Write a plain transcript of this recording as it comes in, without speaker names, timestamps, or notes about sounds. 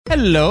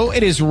Hello,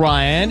 it is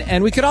Ryan,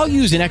 and we could all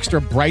use an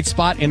extra bright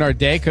spot in our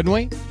day, couldn't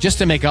we? Just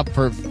to make up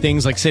for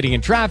things like sitting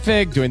in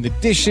traffic, doing the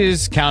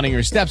dishes, counting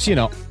your steps, you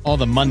know, all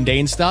the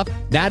mundane stuff.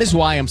 That is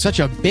why I'm such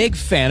a big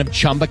fan of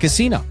Chumba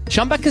Casino.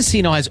 Chumba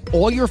Casino has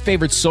all your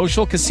favorite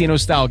social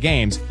casino-style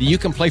games that you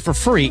can play for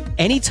free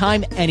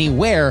anytime,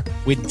 anywhere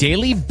with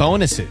daily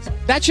bonuses.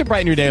 That should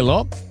brighten your day a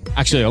little.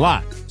 Actually, a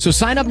lot. So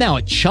sign up now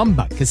at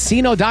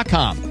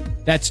ChumbaCasino.com.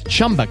 That's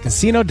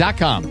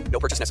ChumbaCasino.com. No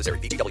purchase necessary.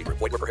 VGW Group.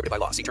 Void where prohibited by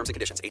law. See terms and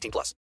conditions.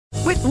 18+.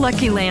 With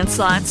Lucky Land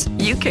Slots,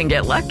 you can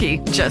get lucky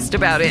just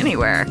about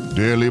anywhere.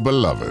 Dearly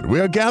beloved, we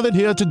are gathered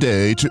here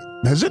today to...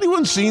 Has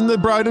anyone seen the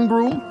bride and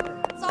groom?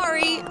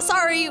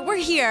 Sorry, we're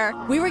here.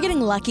 We were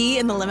getting lucky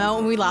in the limo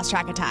and we lost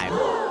track of time.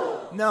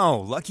 No,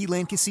 Lucky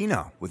Land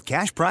Casino, with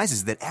cash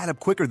prizes that add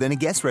up quicker than a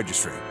guest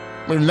registry.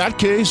 In that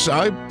case,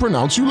 I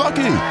pronounce you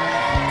lucky.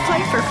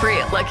 Play for free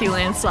at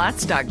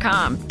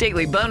LuckyLandSlots.com.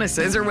 Daily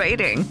bonuses are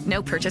waiting.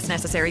 No purchase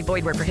necessary.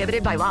 Void where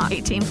prohibited by law.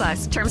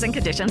 18+. Terms and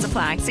conditions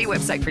apply. See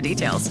website for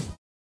details.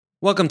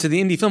 Welcome to the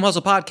Indie Film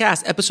Hustle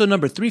Podcast, episode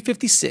number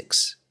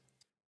 356.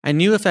 I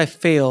knew if I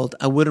failed,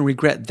 I wouldn't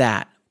regret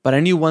that. But I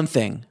knew one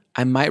thing.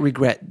 I might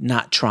regret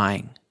not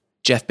trying.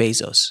 Jeff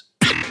Bezos.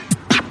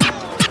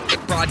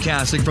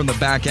 Broadcasting from the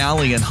back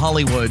alley in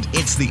Hollywood,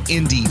 it's the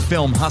Indie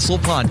Film Hustle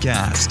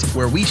Podcast,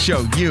 where we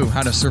show you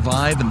how to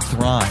survive and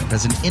thrive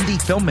as an indie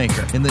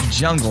filmmaker in the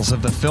jungles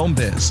of the film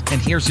biz.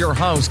 And here's your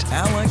host,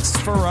 Alex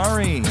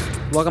Ferrari.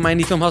 Welcome, my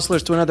Indie Film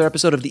Hustlers, to another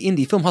episode of the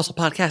Indie Film Hustle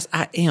Podcast.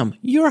 I am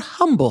your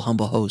humble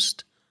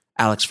host,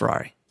 Alex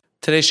Ferrari.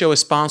 Today's show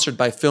is sponsored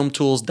by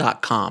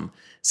FilmTools.com.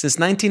 Since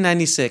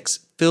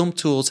 1996, Film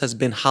Tools has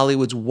been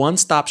Hollywood's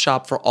one-stop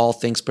shop for all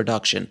things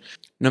production.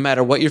 No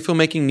matter what your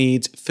filmmaking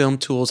needs, Film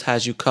Tools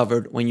has you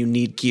covered when you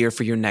need gear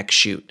for your next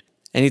shoot.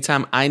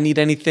 Anytime I need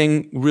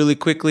anything really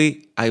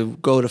quickly, I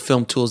go to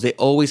Film Tools. They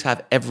always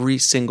have every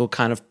single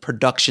kind of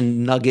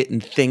production nugget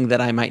and thing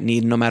that I might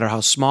need, no matter how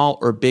small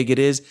or big it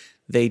is,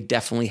 they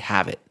definitely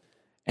have it.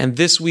 And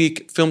this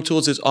week, Film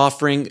Tools is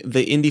offering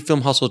the Indie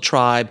Film Hustle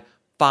Tribe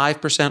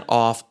 5%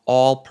 off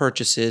all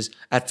purchases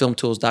at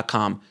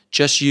FilmTools.com.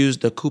 Just use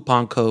the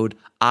coupon code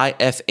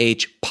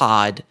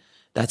IFHPOD.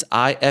 That's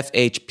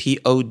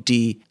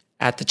IFHPOD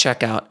at the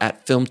checkout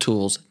at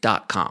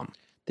FilmTools.com.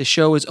 The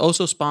show is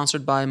also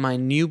sponsored by my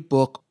new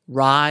book,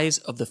 Rise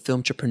of the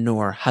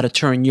Filmtrepreneur: How to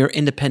Turn Your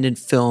Independent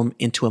Film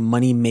into a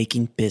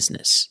Money-Making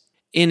Business.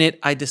 In it,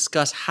 I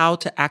discuss how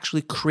to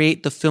actually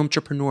create the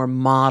filmtrepreneur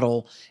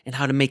model and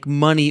how to make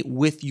money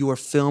with your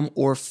film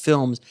or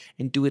films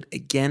and do it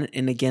again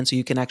and again so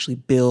you can actually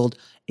build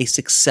a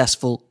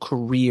successful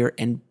career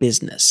and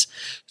business.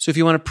 So if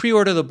you want to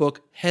pre-order the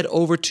book, head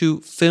over to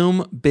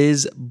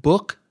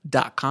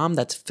filmbizbook.com.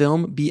 That's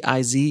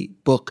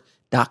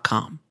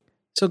filmbizbook.com.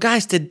 So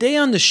guys, today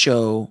on the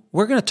show,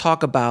 we're going to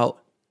talk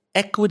about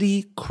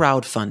equity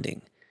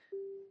crowdfunding.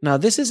 Now,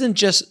 this isn't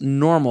just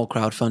normal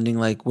crowdfunding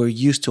like we're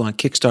used to on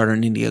Kickstarter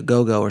and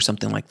Indiegogo or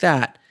something like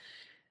that.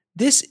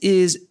 This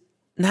is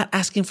not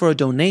asking for a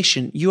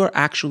donation. You are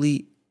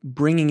actually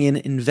bringing in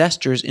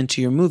investors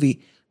into your movie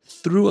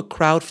through a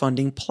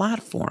crowdfunding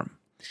platform.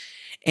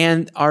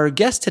 And our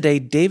guest today,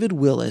 David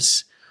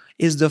Willis,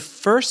 is the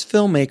first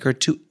filmmaker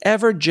to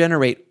ever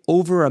generate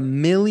over $1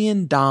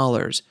 million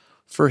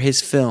for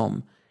his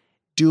film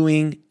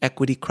doing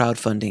equity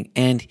crowdfunding.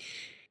 And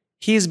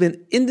he has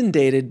been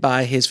inundated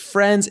by his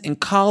friends and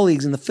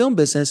colleagues in the film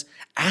business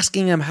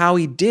asking him how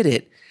he did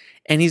it.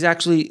 And he's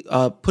actually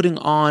putting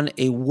on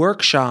a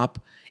workshop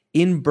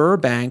in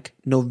Burbank,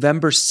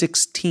 November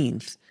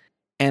 16th.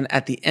 And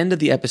at the end of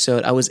the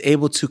episode, I was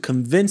able to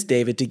convince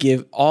David to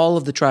give all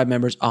of the tribe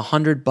members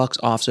 $100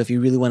 off. So if you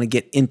really want to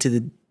get into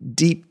the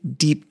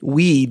deep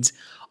weeds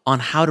on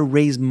how to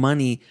raise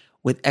money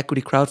with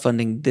equity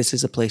crowdfunding, this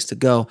is a place to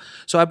go.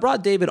 So I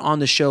brought David on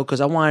the show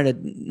because I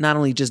wanted to not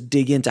only just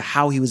dig into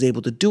how he was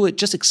able to do it,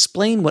 just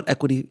explain what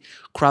equity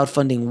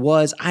crowdfunding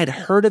was. I had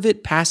heard of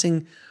it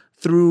passing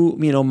through,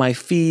 my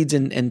feeds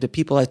and the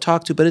people I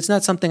talked to, but it's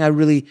not something I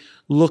really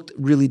looked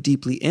really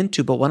deeply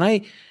into. But when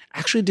I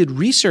actually did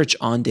research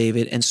on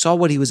David and saw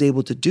what he was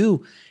able to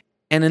do,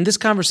 and in this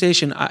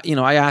conversation,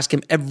 I asked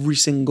him every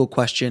single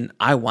question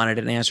I wanted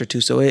an answer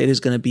to. So it is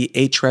going to be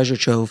a treasure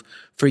trove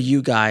for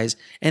you guys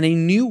and a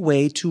new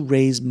way to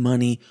raise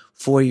money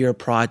for your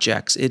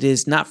projects. It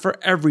is not for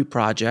every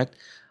project,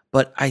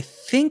 but I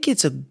think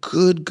it's a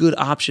good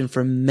option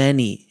for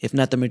many, if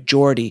not the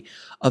majority,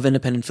 of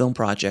independent film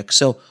projects.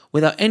 So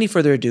without any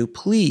further ado,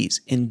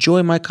 please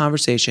enjoy my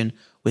conversation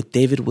with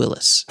David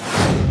Willis.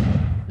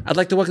 I'd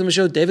like to welcome to the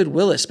show David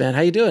Willis, man. How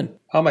you doing?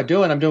 How am I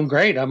doing? I'm doing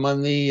great. I'm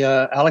on the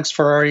Alex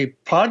Ferrari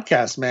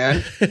podcast,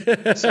 man.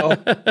 So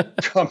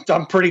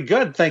I'm pretty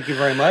good. Thank you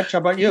very much. How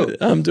about you?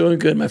 I'm doing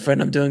good, my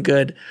friend. I'm doing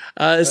good.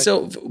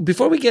 So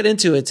before we get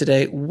into it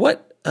today,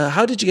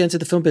 how did you get into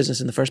the film business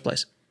in the first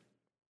place?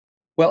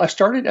 Well, I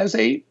started as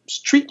a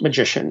street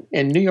magician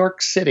in New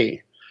York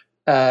City,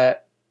 a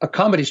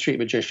comedy street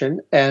magician.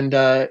 And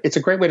it's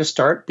a great way to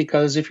start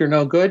because if you're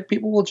no good,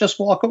 people will just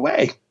walk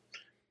away.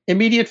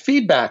 Immediate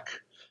feedback.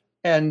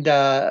 And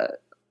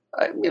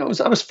I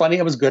was funny.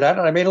 I was good at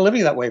it. I made a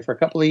living that way for a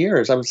couple of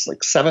years. I was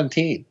like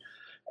 17.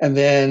 And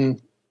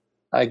then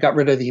I got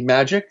rid of the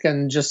magic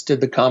and just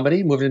did the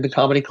comedy, moved into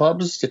comedy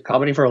clubs, did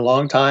comedy for a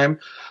long time,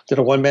 did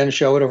a one-man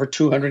show at over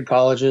 200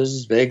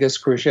 colleges, Vegas,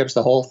 cruise ships,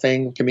 the whole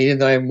thing. Comedian.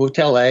 Then I moved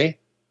to LA,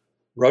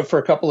 wrote for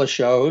a couple of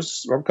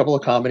shows, wrote a couple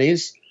of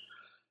comedies,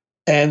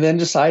 and then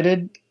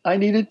decided I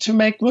needed to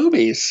make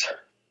movies.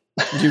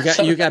 You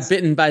got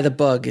bitten by the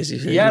bug, as you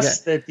say.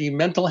 Yes, the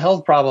mental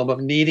health problem of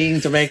needing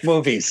to make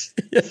movies.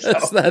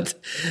 Yes,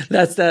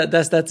 that's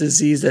that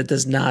disease that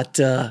does not.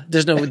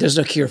 There's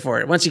no cure for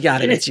it. Once you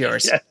got it, it's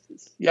yours. Yes.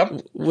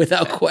 Yep,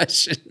 without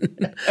question.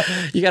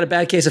 You got a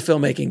bad case of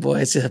filmmaking,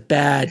 boy. It's a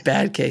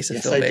bad case of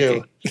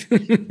filmmaking.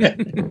 I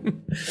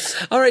do.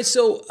 All right,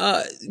 so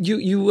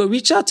you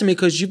reached out to me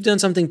because you've done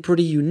something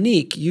pretty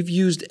unique. You've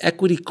used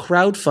equity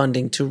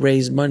crowdfunding to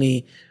raise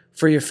money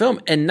for your film,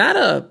 and not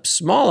a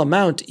small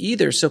amount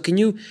either. So can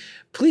you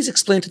please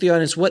explain to the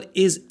audience what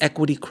is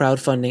equity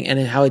crowdfunding and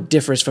how it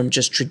differs from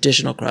just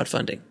traditional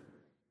crowdfunding?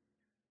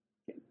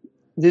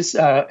 This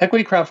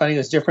equity crowdfunding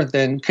is different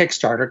than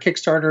Kickstarter.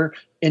 Kickstarter,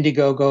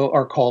 Indiegogo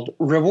are called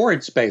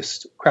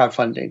rewards-based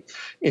crowdfunding.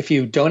 If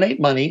you donate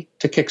money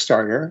to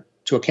Kickstarter,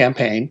 to a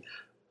campaign,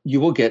 you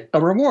will get a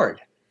reward.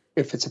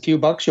 If it's a few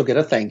bucks, you'll get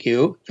a thank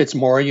you. If it's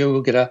more,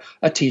 you'll get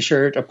a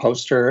T-shirt, a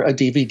poster, a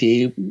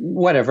DVD,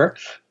 whatever.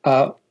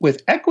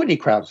 With equity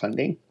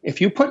crowdfunding,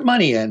 if you put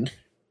money in,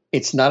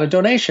 it's not a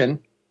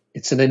donation,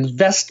 it's an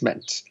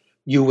investment.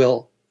 You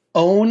will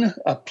own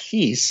a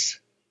piece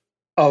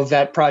of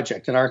that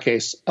project, in our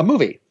case, a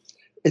movie.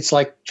 It's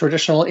like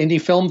traditional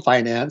indie film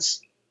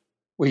finance,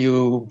 where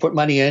you put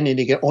money in and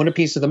you own a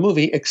piece of the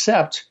movie,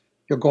 except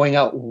you're going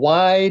out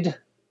wide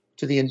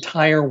to the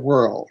entire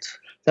world.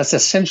 That's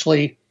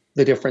essentially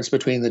the difference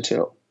between the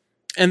two.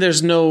 And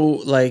there's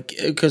no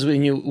because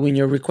when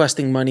you're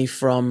requesting money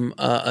from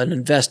an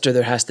investor,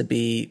 there has to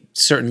be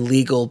certain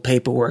legal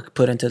paperwork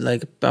put into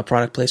like a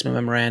product placement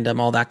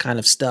memorandum, all that kind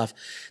of stuff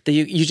that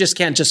you just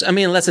can't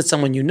unless it's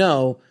someone you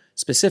know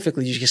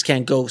specifically, you just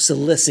can't go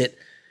solicit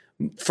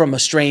from a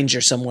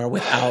stranger somewhere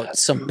without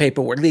some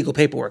paperwork, legal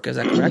paperwork. Is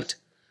that correct?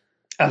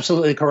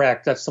 Absolutely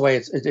correct. That's the way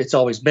it's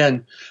always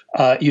been.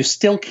 You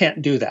still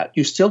can't do that.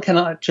 You still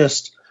cannot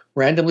just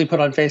randomly put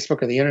on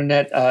Facebook or the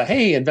internet,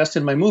 hey, invest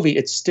in my movie.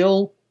 It's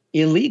still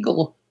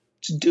illegal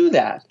to do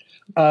that.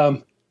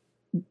 And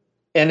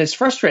it's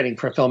frustrating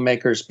for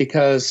filmmakers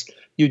because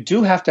you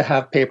do have to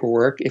have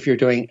paperwork if you're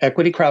doing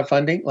equity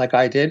crowdfunding like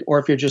I did, or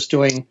if you're just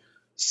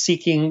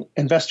seeking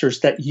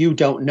investors that you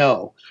don't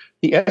know.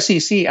 The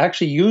SEC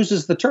actually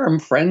uses the term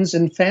friends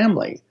and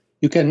family.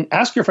 You can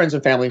ask your friends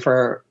and family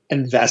for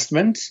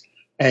investment,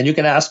 and you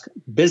can ask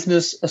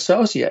business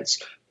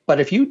associates. But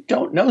if you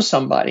don't know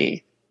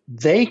somebody,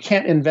 they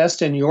can't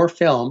invest in your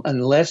film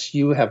unless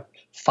you have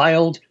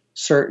filed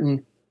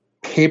certain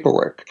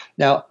paperwork.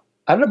 Now,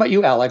 I don't know about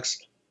you, Alex.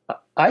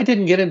 I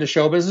didn't get into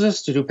show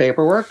business to do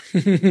paperwork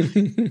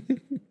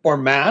or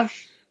math.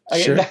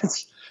 Sure.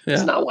 That's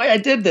not why I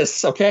did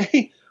this,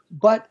 okay?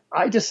 But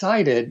I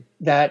decided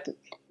that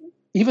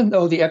even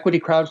though the equity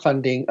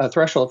crowdfunding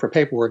threshold for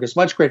paperwork is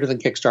much greater than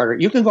Kickstarter,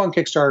 you can go on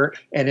Kickstarter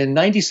and in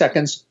 90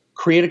 seconds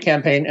create a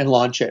campaign and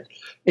launch it.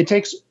 It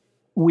takes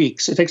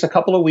weeks. It takes a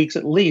couple of weeks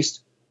at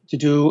least to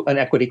do an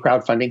equity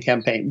crowdfunding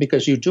campaign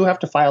because you do have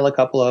to file a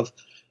couple of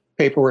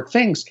paperwork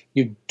things.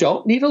 You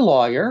don't need a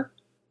lawyer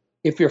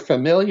if you're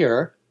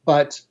familiar,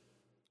 but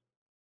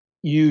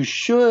you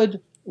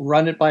should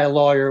run it by a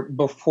lawyer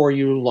before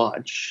you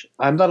launch.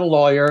 I'm not a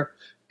lawyer,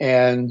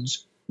 and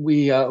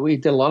we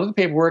did a lot of the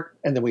paperwork,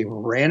 and then we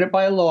ran it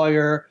by a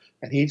lawyer,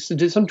 and he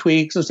did some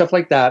tweaks and stuff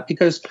like that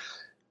because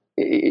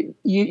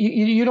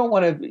you don't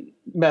want to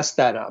mess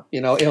that up.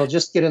 It'll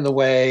just get in the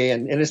way,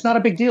 and it's not a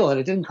big deal, and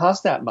it didn't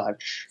cost that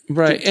much.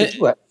 Right. To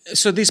do it.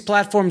 So these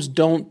platforms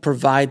don't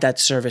provide that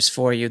service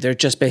for you. They're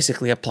just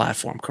basically a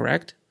platform,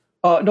 correct?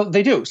 No,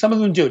 they do. Some of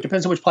them do. It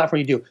depends on which platform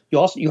you do.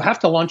 You have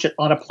to launch it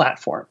on a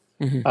platform.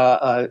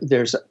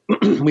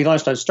 Mm-hmm. We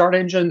launched on Start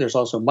Engine. There's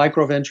also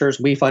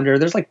MicroVentures, WeFunder.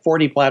 There's like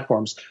 40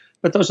 platforms,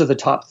 but those are the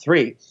top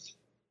 3.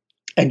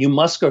 And you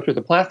must go through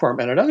the platform.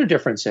 And another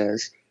difference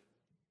is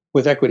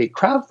with equity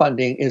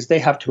crowdfunding is they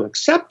have to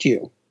accept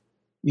you.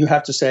 You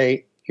have to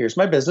say, here's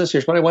my business.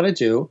 Here's what I want to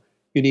do.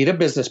 You need a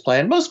business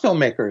plan. Most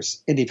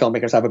filmmakers, indie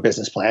filmmakers, have a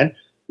business plan.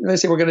 And they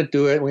say, we're going to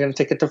do it. We're going to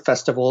take it to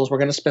festivals. We're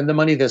going to spend the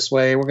money this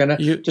way. We're going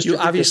to you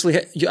obviously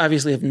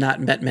have not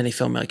met many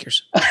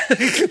filmmakers.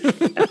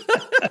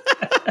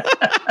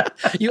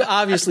 You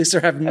obviously, sir,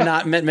 have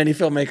not met many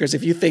filmmakers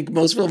if you think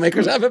most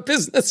filmmakers have a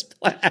business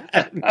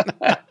plan.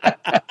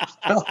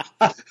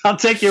 I'll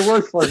take your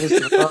word for it.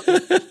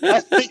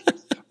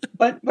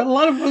 But a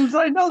lot of them,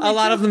 I know. A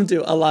lot of them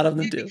do.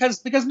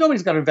 Because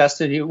nobody's going to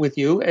invest with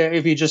you.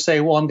 If you just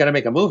say, well, I'm going to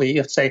make a movie, you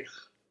have to say,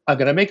 I'm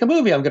going to make a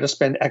movie. I'm going to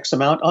spend X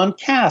amount on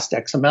cast,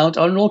 X amount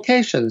on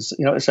locations,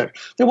 etc.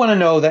 They want to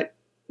know that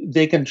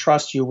they can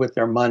trust you with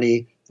their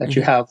money, that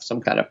you have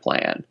some kind of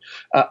plan.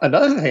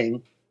 Another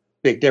thing,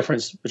 big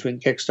difference between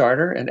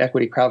Kickstarter and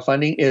equity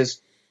crowdfunding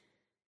is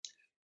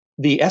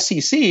the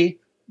SEC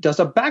does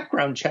a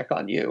background check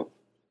on you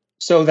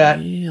so that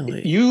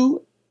Really?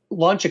 you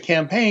launch a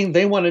campaign,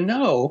 they want to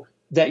know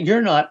that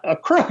you're not a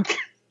crook.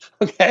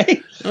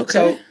 Okay. Okay.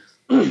 So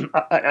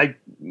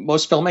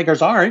most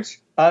filmmakers aren't.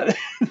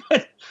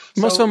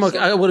 Most filmmakers,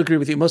 I would agree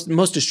with you.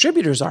 Most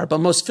distributors are, but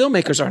most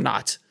filmmakers are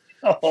not.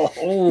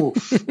 Oh,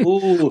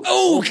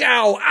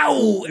 cow!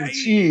 Ow!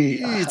 Gee.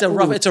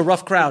 It's a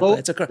rough crowd. Low,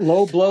 It's a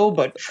low blow,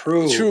 but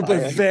true. true,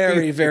 but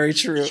very, very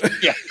true.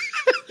 Yeah.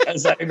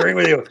 Yes, I agree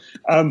with you.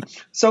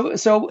 So,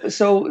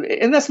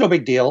 and that's no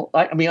big deal.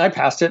 I mean, I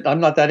passed it.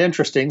 I'm not that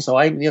interesting, so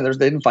they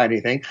didn't find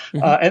anything,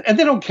 and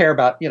they don't care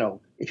about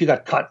if you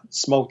got caught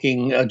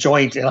smoking a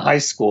joint in high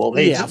school.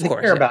 They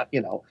care about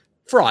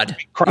fraud,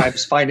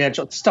 crimes,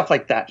 financial stuff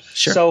like that.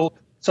 Sure.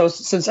 So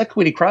since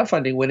equity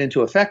crowdfunding went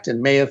into effect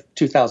in May of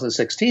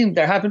 2016,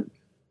 there haven't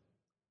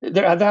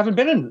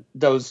been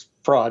those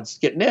frauds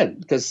getting in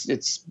because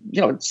it's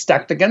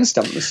stacked against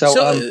them.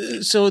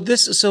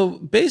 So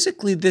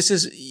basically this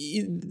is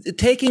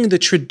taking the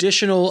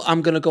traditional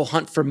I'm going to go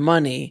hunt for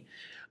money,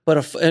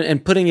 but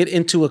and putting it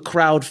into a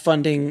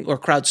crowdfunding or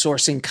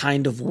crowdsourcing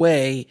kind of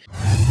way.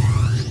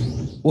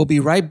 We'll be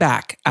right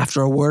back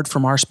after a word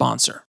from our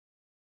sponsor.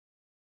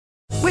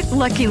 With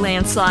Lucky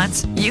Land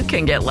Slots, you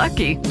can get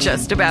lucky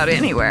just about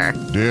anywhere.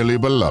 Dearly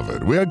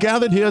beloved, we are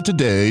gathered here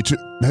today to...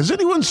 Has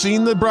anyone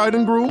seen the bride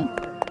and groom?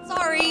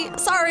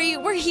 Sorry,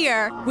 we're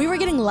here. We were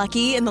getting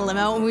lucky in the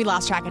limo and we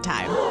lost track of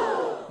time.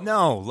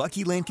 No,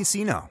 Lucky Land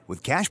Casino,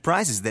 with cash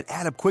prizes that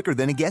add up quicker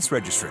than a guest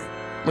registry.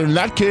 In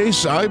that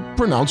case, I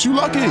pronounce you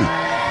lucky.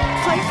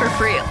 Play for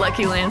free at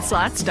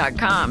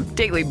LuckyLandSlots.com.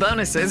 Daily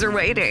bonuses are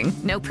waiting.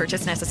 No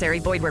purchase necessary.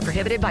 Void where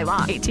prohibited by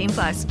law.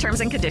 18+.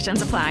 Terms and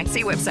conditions apply.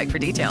 See website for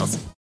details.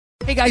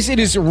 Hey guys, it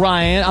is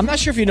Ryan. I'm not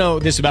sure if you know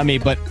this about me,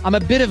 but I'm a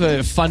bit of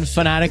a fun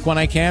fanatic when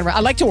I can. I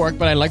like to work,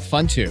 but I like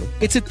fun too.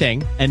 It's a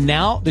thing. And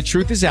now the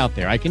truth is out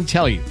there. I can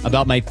tell you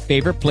about my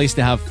favorite place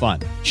to have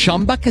fun.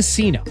 Chumba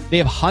Casino. They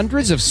have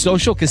hundreds of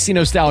social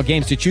casino style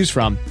games to choose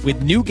from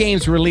with new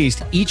games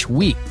released each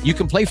week. You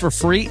can play for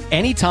free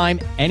anytime,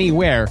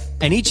 anywhere.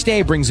 And each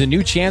day brings a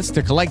new chance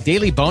to collect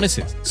daily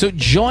bonuses. So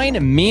join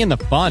me in the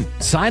fun.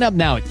 Sign up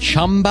now at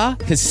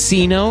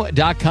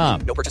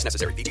ChumbaCasino.com. No purchase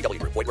necessary. VGW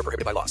Group. Void where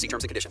prohibited by law. See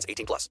terms and conditions.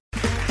 18+.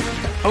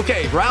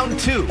 Okay, round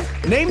two.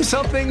 Name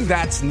something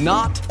that's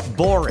not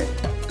boring.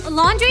 A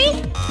laundry?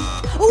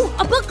 Ooh,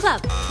 a book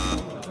club.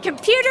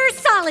 Computer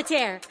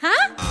solitaire,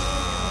 huh?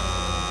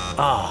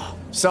 Ah,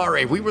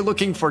 sorry. We were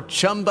looking for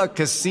Chumba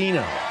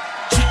Casino.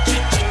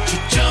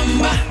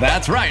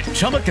 That's right.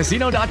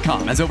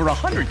 ChumbaCasino.com has over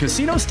 100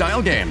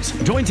 casino-style games.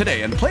 Join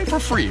today and play for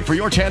free for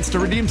your chance to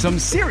redeem some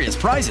serious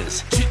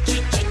prizes.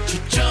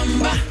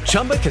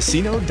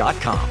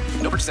 ChumbaCasino.com.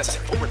 No purchase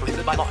necessary. Void where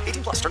prohibited by law.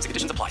 18+. Terms and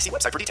conditions apply. See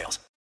website for details.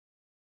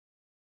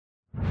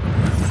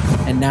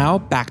 And now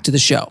back to the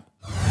show.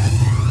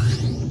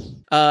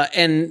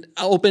 And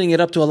opening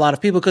it up to a lot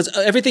of people because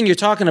everything you're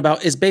talking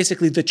about is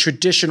basically the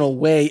traditional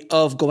way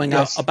of going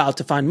out about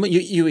to find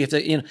you have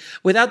to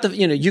without the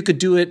you could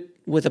do it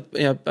with a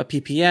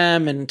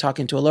PPM and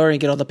talking to a lawyer and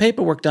get all the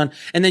paperwork done,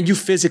 and then you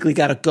physically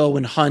got to go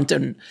and hunt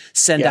and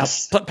send out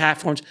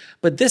platforms.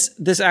 But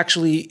this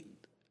actually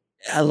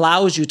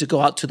allows you to go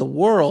out to the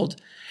world,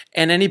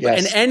 and any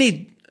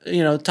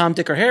Tom,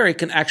 Dick, or Harry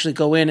can actually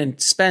go in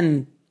and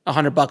spend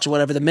 $100 or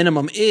whatever the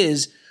minimum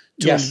is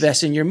to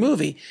invest in your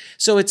movie.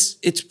 So it's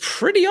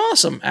pretty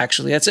awesome,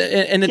 actually.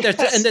 And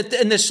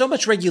there's so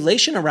much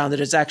regulation around it.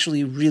 It's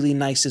actually really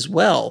nice as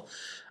well.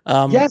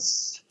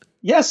 Yes.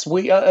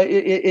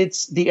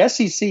 It's the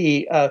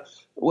SEC.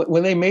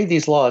 When they made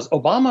these laws,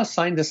 Obama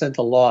signed this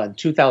into law in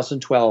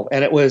 2012,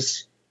 and it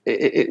was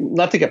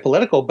not to get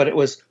political, but it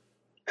was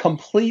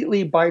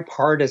completely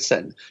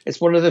bipartisan. It's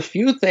one of the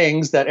few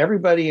things that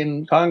everybody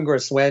in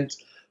Congress went,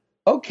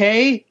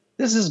 okay,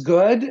 this is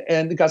good,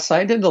 and it got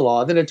signed into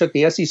law. Then it took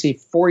the SEC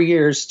 4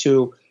 years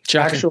to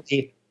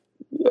actually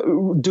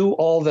do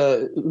all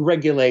the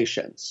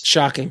regulations.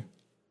 Shocking.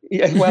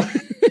 Yeah, well,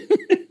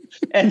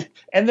 and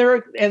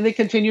they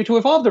continue to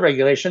evolve the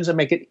regulations and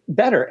make it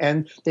better.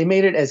 And they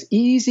made it as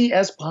easy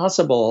as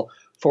possible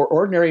for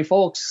ordinary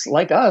folks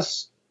like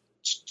us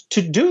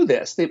to do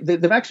this.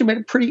 They've actually made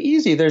it pretty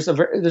easy. There's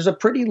a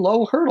pretty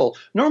low hurdle.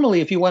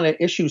 Normally, if you want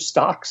to issue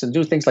stocks and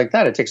do things like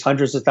that, it takes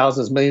hundreds of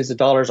thousands, millions of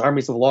dollars,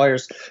 armies of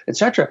lawyers,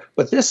 etc.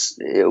 But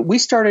we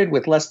started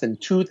with less than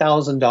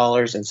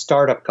 $2,000 in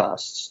startup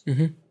costs.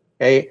 Mm-hmm.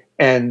 Okay,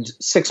 and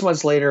 6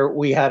 months later,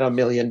 we had $1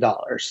 million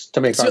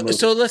to make our movie.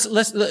 So let's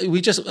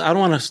I don't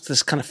want to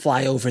just kind of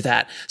fly over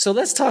that. So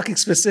let's talk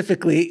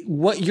specifically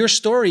what your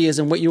story is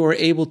and what you were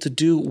able to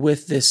do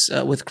with this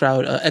with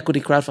equity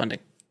crowdfunding.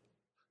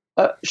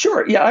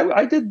 Sure. Yeah,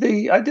 I did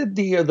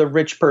the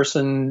rich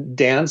person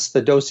dance,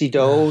 the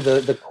do-si-do,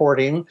 the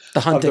courting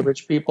of the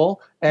rich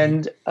people.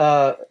 And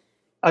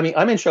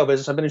I'm in show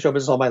business. I've been in show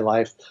business all my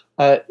life.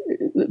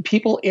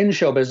 People in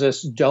show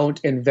business don't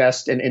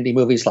invest in indie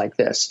movies like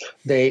this.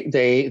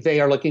 They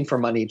are looking for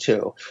money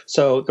too.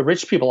 So the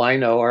rich people I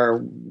know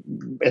are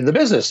in the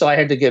business. So I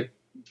had to get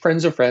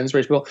friends of friends,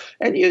 rich people,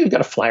 and you got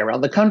to fly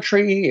around the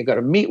country. You got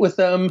to meet with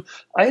them.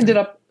 I ended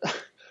up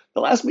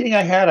the last meeting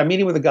I had, I'm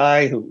meeting with a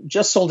guy who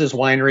just sold his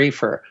winery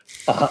for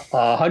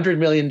 $100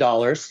 million.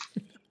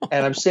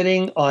 And I'm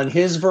sitting on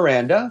his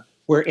veranda.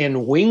 We're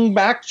in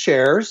wing-back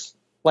chairs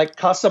like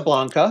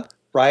Casablanca,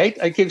 right?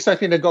 I keep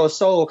expecting to go,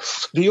 so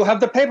do you have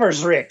the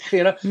papers, Rick?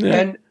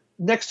 And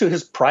next to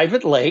his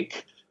private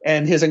lake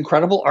and his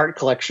incredible art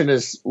collection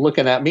is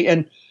looking at me.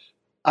 And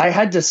I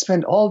had to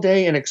spend all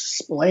day and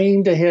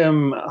explain to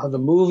him how the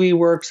movie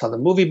works, how the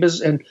movie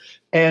business,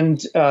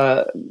 and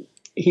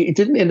he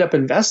didn't end up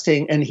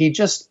investing. And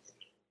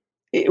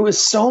it was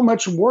so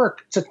much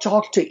work to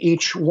talk to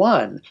each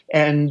one.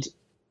 And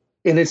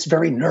it's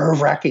very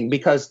nerve-wracking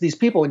because these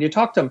people, when you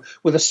talk to them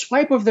with a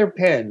swipe of their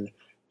pen,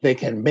 they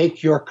can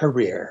make your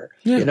career.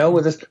 Yeah.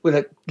 With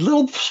a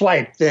little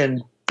swipe,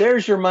 then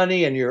there's your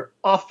money and you're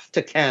off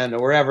to Cannes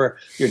or wherever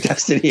your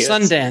destiny is.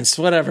 Sundance,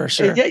 whatever,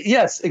 sure.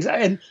 Yes,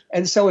 exactly.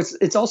 And so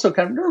it's also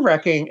kind of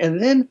nerve-wracking.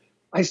 And then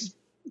I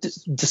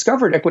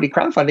discovered equity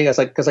crowdfunding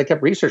because I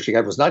kept researching.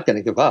 I was not going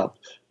to give up.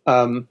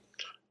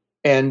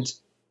 And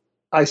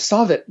I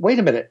saw that, wait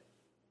a minute,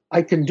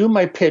 I can do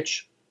my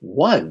pitch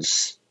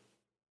once,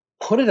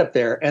 put it up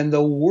there, and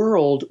the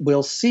world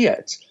will see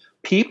it.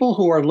 People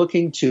who are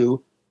looking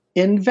to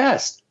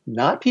invest,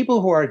 not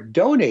people who are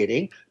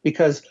donating,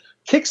 because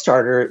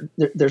Kickstarter,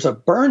 there's a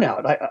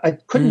burnout. I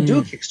couldn't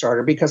do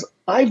Kickstarter because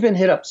I've been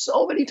hit up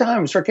so many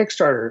times for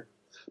Kickstarter.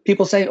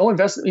 People saying, "Oh,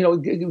 invest,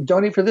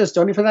 donate for this,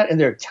 donate for that," and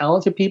they're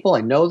talented people. I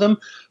know them,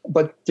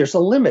 but there's a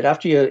limit.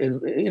 After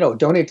you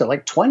donate to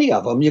like 20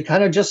 of them, you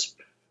kind of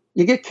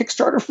you get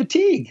Kickstarter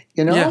fatigue.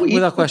 Yeah,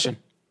 without question.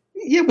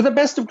 Yeah, with the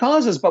best of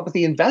causes, but with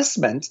the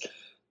investment,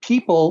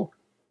 you're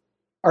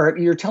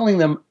telling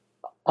them,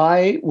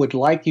 I would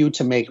like you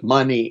to make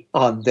money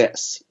on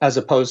this, as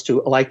opposed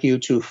to like you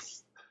to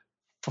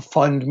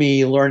fund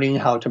me learning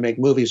how to make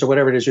movies or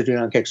whatever it is you're doing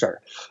on Kickstarter.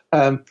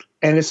 And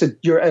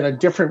you're in a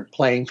different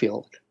playing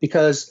field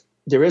because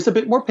there is a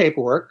bit more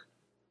paperwork.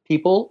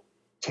 People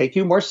take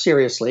you more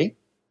seriously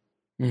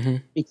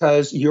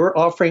because you're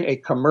offering a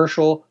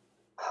commercial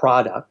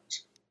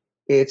product.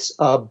 It's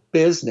a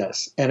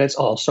business and it's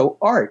also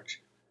art.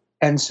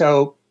 And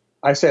so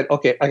I said,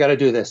 okay, I got to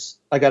do this.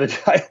 I got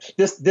to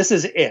this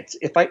is it.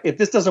 If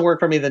this doesn't work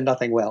for me, then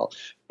nothing will.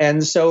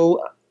 And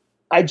so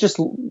I just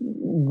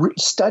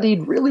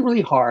studied really,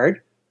 really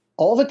hard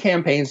all the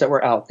campaigns that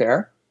were out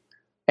there.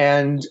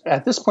 And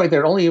at this point,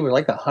 there only were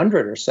like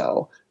 100 or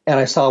so. And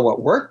I saw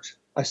what worked.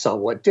 I saw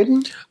what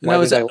didn't. Now,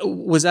 was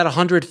that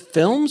 100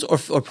 films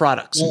or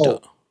products?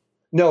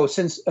 No,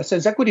 since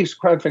Equity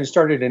Crowdfunding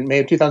started in May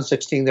of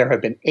 2016, there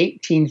have been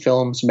 18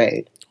 films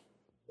made.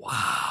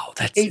 Wow,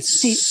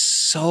 that's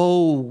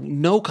so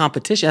no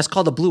competition. That's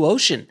called the Blue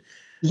Ocean.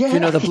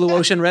 Yeah, the Blue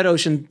Ocean, Red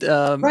Ocean.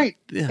 Right.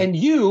 Yeah. And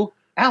you,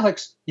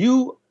 Alex,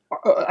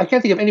 I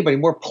can't think of anybody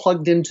more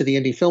plugged into the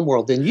indie film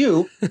world than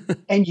you,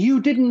 and you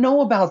didn't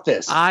know about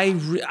this.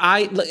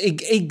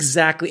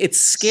 Exactly.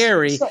 It's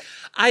scary.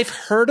 I've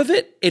heard of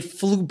it. It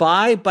flew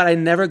by, but I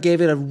never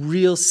gave it a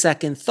real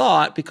second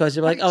thought because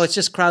you're like, oh, it's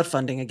just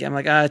crowdfunding again. I'm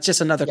like, it's just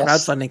another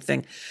crowdfunding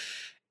thing.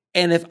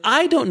 And if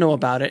I don't know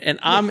about it and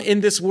I'm in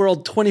this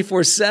world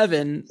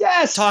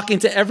 24/7 talking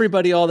to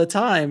everybody all the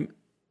time,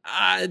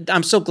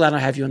 I'm so glad I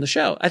have you on the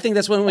show. I think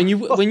that's when you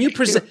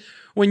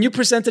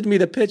presented me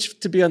the pitch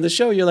to be on the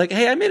show, you're like,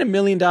 hey, I made $1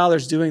 million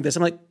doing this.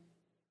 I'm like,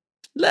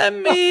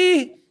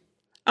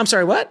 I'm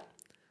sorry, what?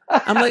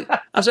 I'm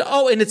sorry.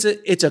 Oh, and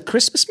it's a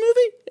Christmas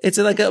movie?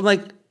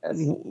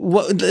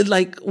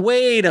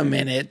 Wait a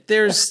minute.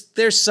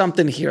 There's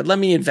something here. Let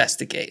me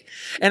investigate.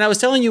 And I was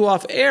telling you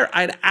off air,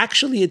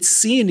 I'd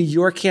seen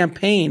your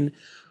campaign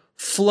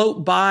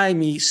float by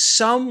me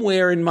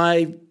somewhere in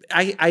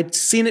I'd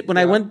seen it when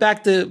I went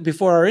back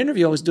before our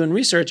interview, I was doing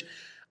research.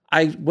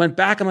 I went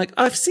back. I'm like,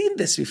 oh, I've seen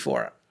this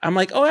before. I'm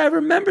like, oh, I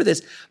remember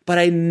this, but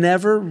I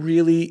never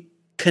really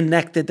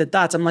connected the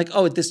dots. I'm like,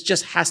 oh, this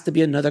just has to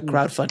be another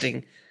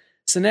crowdfunding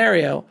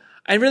scenario.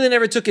 I really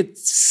never took it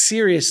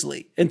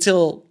seriously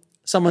until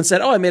someone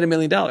said, oh, I made $1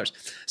 million.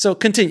 So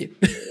continue.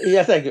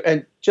 Yeah, thank you.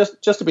 And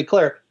just to be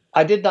clear,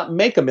 I did not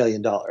make $1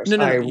 million. No,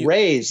 I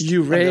raised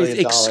 $1 million.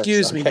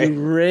 Excuse me. You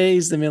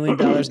raised $1 million.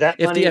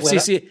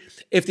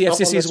 If the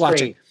FCC is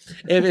watching,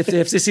 if the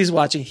FCC is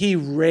watching, he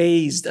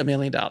raised $1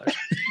 million.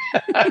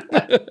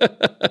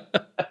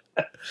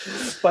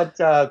 But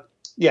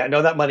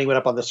that money went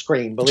up on the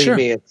screen. Believe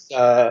me,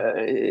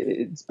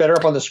 it's better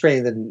up on the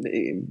screen than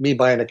me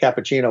buying a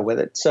cappuccino with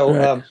it.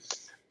 So,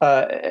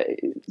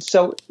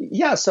 so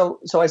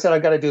I said I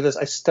got to do this.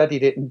 I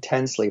studied it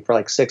intensely for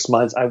like 6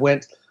 months. I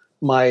went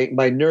my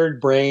nerd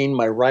brain,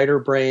 my writer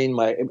brain,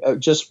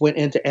 just went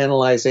into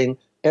analyzing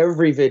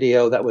every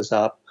video that was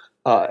up.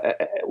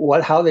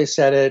 How they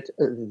said it,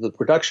 the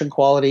production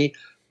quality,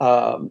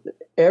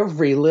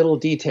 every little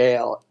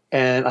detail.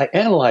 And I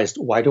analyzed,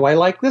 why do I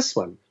like this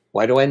one?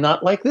 Why do I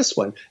not like this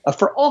one?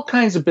 For all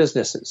kinds of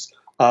businesses,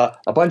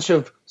 a bunch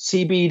of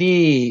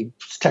CBD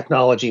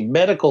technology,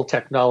 medical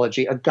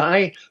technology, a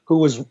guy who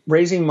was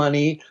raising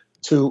money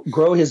to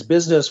grow his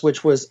business,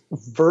 which was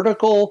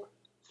vertical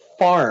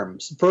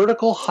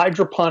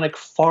hydroponic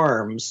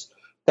farms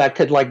that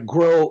could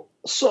grow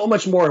so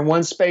much more in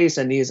one space,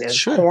 and these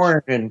and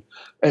corn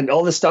and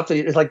all this stuff that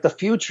is like the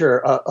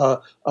future,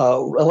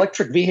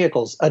 electric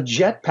vehicles, a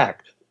jetpack.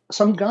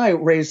 Some guy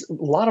raised a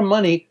lot of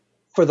money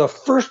for the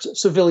first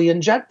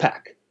civilian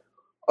jetpack.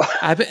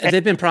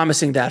 They've been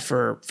promising that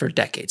for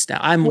decades now.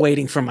 I'm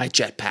waiting for my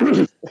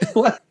jetpack.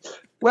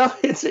 Well,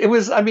 it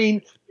was. I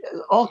mean,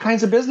 all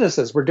kinds of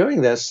businesses were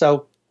doing this.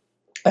 So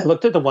I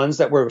looked at the ones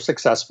that were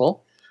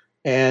successful,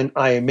 and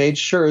I made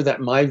sure that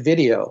my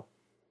video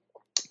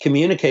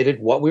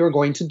communicated what we were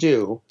going to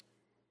do,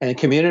 and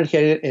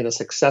communicated it in a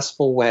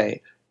successful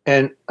way.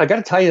 And I got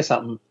to tell you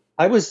something.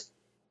 I was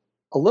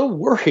a little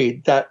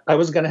worried that I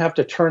was going to have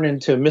to turn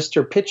into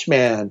Mr.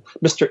 Pitchman,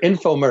 Mr.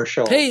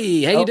 Infomercial.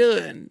 Hey, how you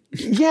doing?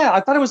 Yeah, I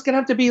thought it was going to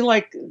have to be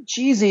like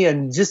cheesy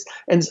and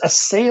a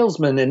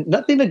salesman, and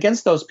nothing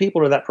against those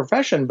people or that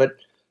profession, but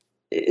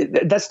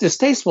that's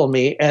distasteful to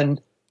me. And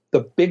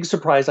the big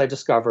surprise I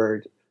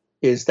discovered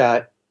is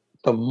that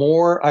the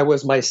more I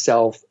was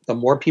myself, the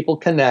more people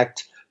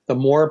connect, the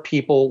more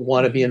people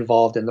want to be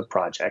involved in the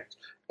project.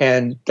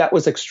 And that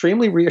was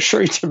extremely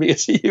reassuring to me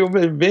as a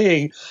human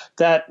being,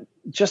 that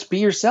just be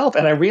yourself.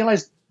 And I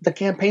realized the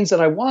campaigns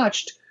that I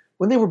watched,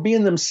 when they were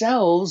being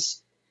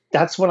themselves,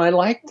 that's when I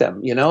liked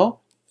them, you know?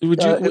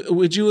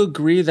 Would you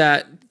agree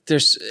that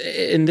there's,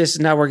 in this,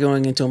 now we're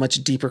going into a much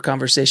deeper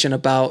conversation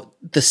about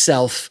the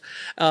self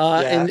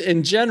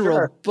in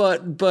general,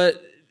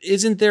 but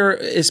isn't there,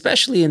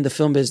 especially in the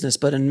film business,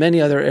 but in many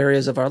other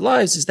areas of our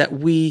lives, is that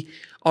we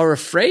are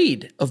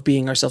afraid of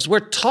being ourselves. We're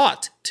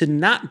taught to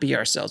not be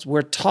ourselves.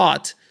 We're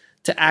taught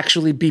to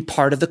actually be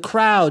part of the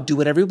crowd, do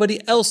what everybody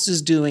else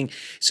is doing.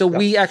 So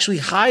we actually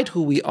hide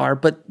who we are.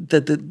 But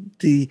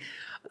the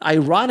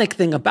ironic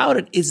thing about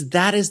it is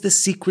that is the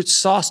secret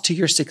sauce to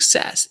your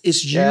success,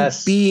 is you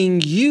being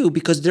you,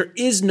 because there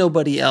is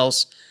nobody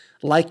else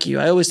like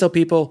you. I always tell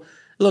people,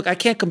 look, I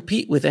can't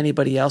compete with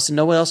anybody else, and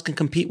no one else can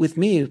compete with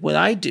me, what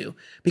I do,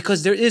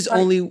 because there is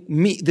only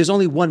me. There's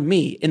only one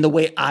me in the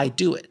way I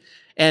do it.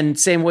 And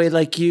same way,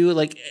 like you,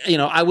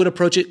 I would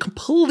approach it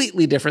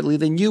completely differently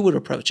than you would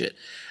approach it.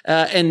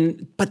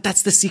 But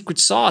that's the secret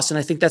sauce. And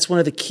I think that's one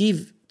of the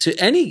key to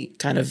any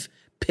kind of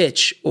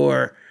pitch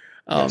or,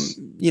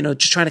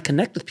 just trying to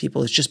connect with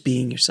people, is just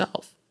being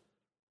yourself.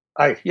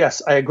 I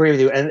agree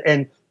with you.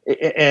 And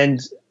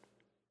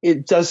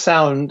it does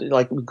sound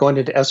like going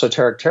into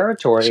esoteric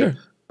territory,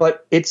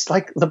 but it's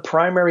like the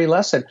primary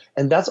lesson.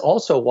 And that's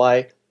also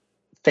why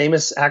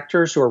famous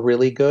actors who are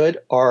really good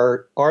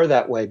are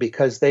that way,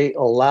 because they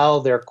allow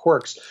their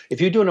quirks. If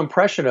you do an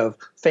impression of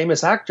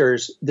famous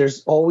actors,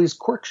 there's always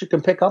quirks you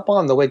can pick up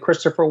on, the way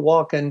Christopher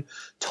Walken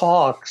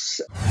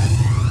talks.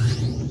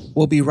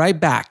 We'll be right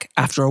back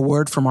after a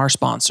word from our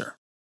sponsor.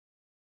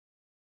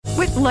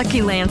 With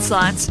Lucky Land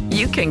Slots,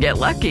 you can get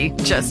lucky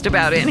just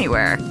about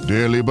anywhere.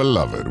 Dearly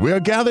beloved, we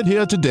are gathered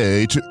here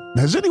today to...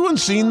 Has anyone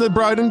seen the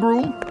bride and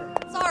groom?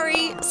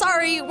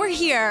 Sorry, we're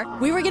here.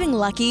 We were getting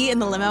lucky in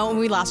the limo and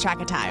we lost track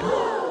of time.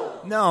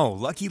 No,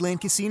 Lucky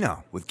Land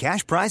Casino, with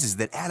cash prizes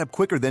that add up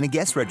quicker than a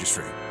guest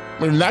registry.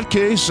 In that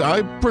case,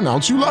 I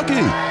pronounce you lucky.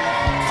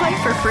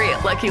 Play for free at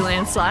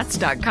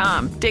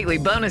LuckyLandSlots.com. Daily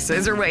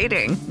bonuses are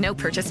waiting. No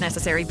purchase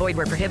necessary. Void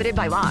where prohibited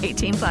by law.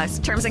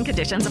 18+. Terms and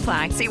conditions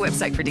apply. See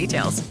website for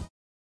details.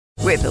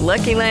 With the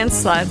Lucky Land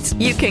Slots,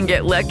 you can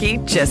get lucky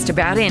just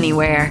about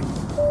anywhere.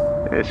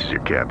 This is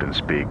your captain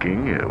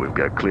speaking. We've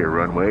got clear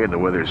runway and the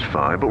weather's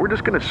fine, but we're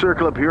just going to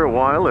circle up here a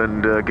while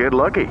and get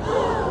lucky.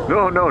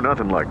 No,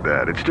 nothing like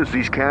that. It's just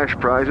these cash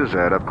prizes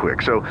add up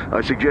quick. So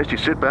I suggest you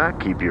sit back,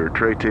 keep your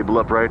tray table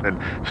upright, and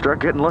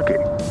start getting lucky.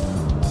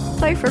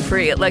 Play for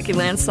free at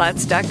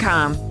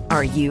LuckyLandSlots.com.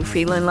 Are you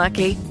feeling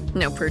lucky?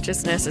 No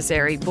purchase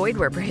necessary. Void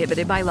where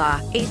prohibited by law.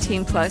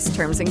 18+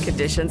 terms and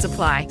conditions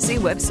apply. See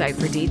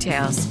website for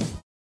details.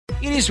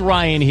 It is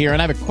Ryan here,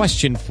 and I have a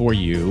question for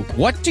you.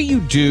 What do you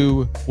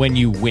do when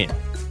you win?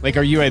 Like,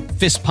 are you a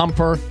fist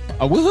pumper,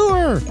 a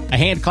woo-hooer, a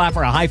hand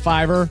clapper, a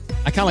high-fiver?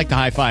 I kind of like the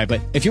high-five,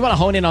 but if you want to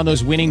hone in on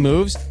those winning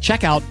moves,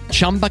 check out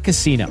Chumba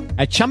Casino.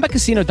 At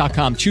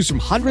ChumbaCasino.com, choose from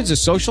hundreds of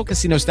social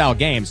casino-style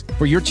games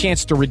for your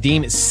chance to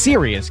redeem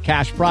serious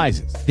cash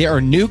prizes. There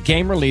are new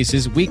game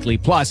releases weekly,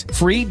 plus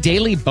free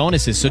daily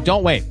bonuses, so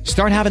don't wait.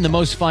 Start having the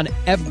most fun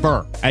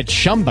ever at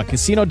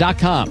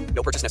ChumbaCasino.com.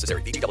 No purchase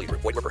necessary. VGW Group.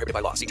 Void where prohibited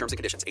by law. See terms and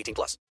conditions.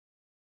 18+.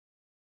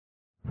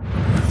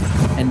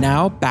 And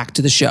now, back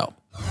to the show.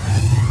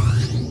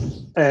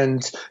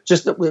 And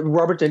just when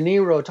Robert De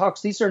Niro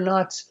talks, these are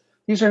not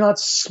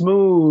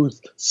smooth,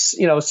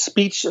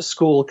 speech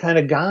school kind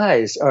of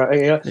guys.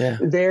 They're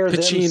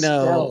Pacino,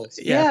 themselves.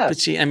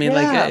 Pacino. I mean,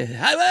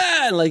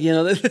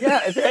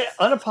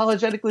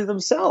 unapologetically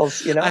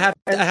themselves. I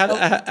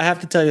have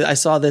to tell you, I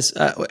saw this.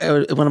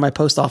 One of my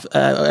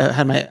I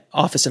had my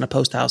office in a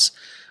post house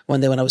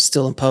one day when I was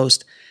still in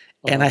post.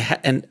 And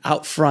and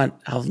out front,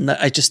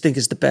 I just think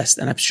is the best.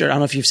 And I'm sure, I don't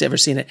know if you've ever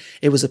seen it.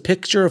 It was a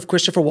picture of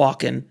Christopher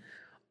Walken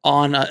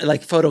on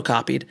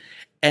photocopied,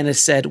 and it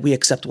said, "We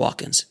accept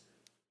walk-ins."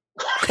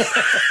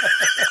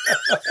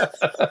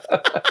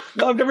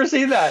 No, I've never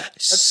seen that.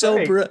 That's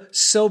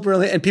so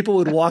brilliant. And people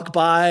would walk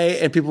by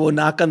and people would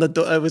knock on the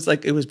door. It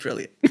was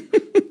brilliant.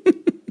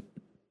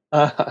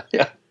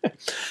 Yeah.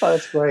 Oh,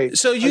 that's great.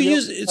 So you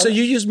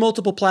use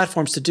multiple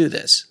platforms to do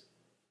this.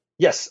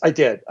 Yes, I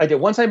did.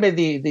 Once I made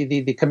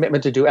the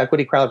commitment to do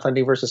equity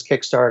crowdfunding versus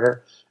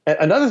Kickstarter. And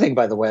another thing,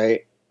 by the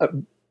way,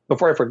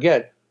 before I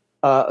forget,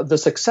 the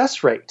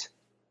success rate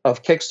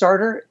of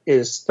Kickstarter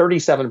is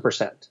 37%.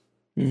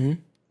 Mm-hmm.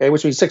 Okay,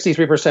 which means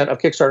 63% of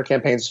Kickstarter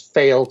campaigns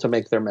fail to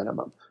make their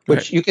minimum.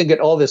 Which you can get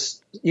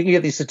you can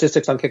get these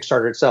statistics on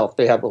Kickstarter itself.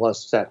 They have a lot of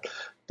stats.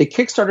 The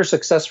Kickstarter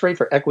success rate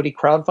for equity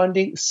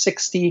crowdfunding,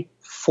 64%.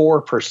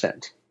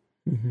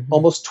 Mm-hmm.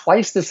 Almost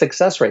twice the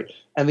success rate.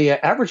 And the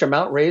average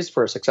amount raised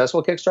for a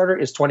successful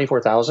Kickstarter is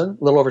 $24,000,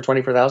 a little over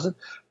 $24,000.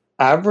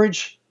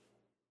 Average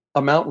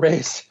amount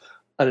raised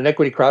on an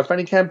equity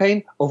crowdfunding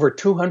campaign, over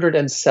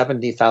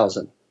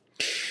 $270,000.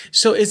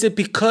 So is it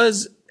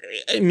because,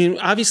 I mean,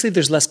 obviously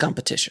there's less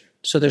competition.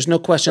 So there's no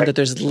question that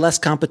there's less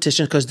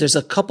competition because there's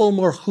a couple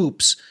more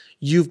hoops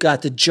you've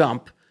got to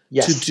jump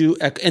to do.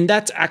 And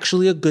that's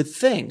actually a good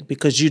thing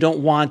because you don't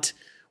want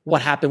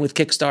what happened with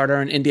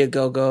Kickstarter and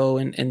Indiegogo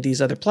and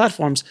these other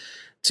platforms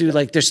to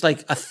there's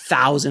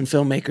 1,000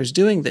 filmmakers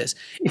doing this.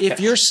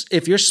 Yes.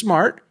 If you're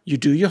smart, you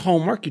do your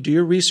homework, you do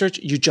your research,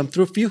 you jump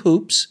through a few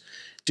hoops,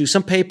 do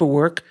some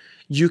paperwork,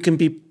 you can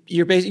be,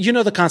 you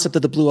know the concept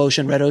of the blue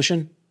ocean, red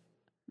ocean?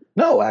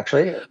 No,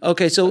 actually.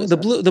 Okay, so it's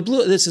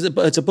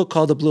a book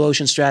called The Blue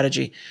Ocean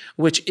Strategy,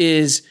 which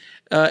is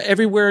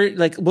everywhere,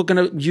 we're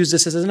going to use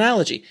this as an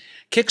analogy.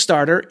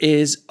 Kickstarter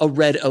is a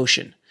red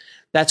ocean.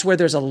 That's where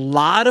there's a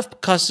lot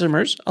of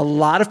customers, a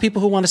lot of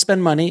people who want to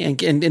spend money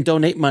and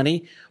donate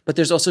money, but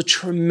there's also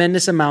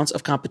tremendous amounts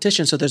of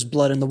competition. So there's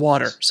blood in the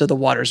water. So the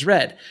water's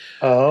red.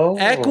 Oh.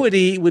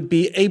 Equity would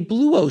be a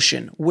blue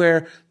ocean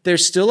where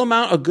there's still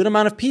a good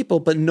amount of people,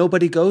 but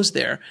nobody goes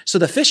there. So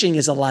the fishing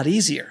is a lot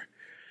easier.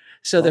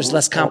 So there's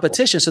less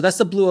competition. So that's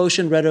the blue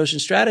ocean, red ocean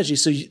strategy.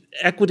 So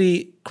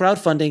equity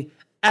crowdfunding,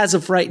 as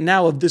of right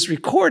now of this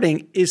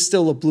recording, is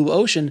still a blue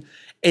ocean.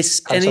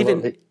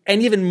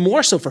 And even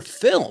more so for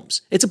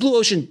films. It's a blue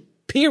ocean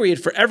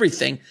period for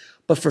everything.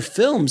 But for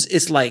films,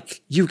 it's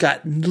you've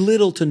got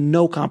little to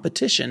no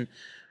competition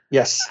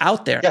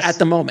out there at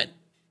the moment.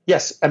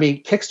 Yes. I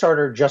mean,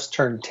 Kickstarter just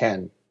turned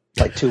 10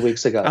 2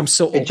 weeks ago. I'm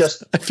so old.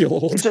 I feel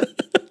old.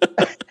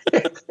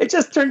 It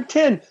just turned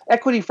 10.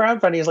 Equity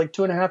crowdfunding is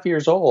 2.5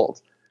 years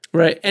old.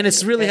 Right. And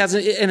it really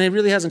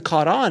hasn't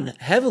caught on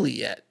heavily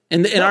yet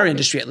in our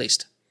industry, at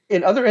least.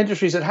 In other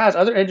industries, it has.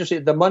 Other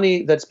industries, the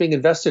money that's being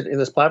invested in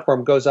this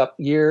platform goes up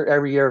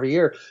every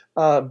year.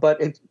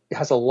 But it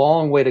has a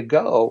long way to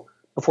go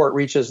before it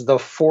reaches the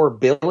 $4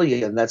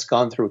 billion that's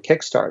gone through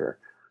Kickstarter.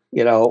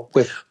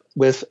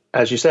 With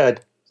as you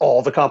said,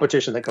 all the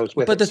competition that goes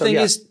with it. But the thing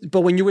is,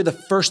 when you were the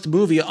first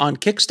movie on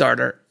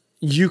Kickstarter,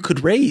 you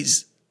could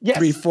raise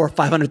 $300,000,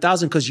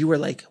 $400,000 because you were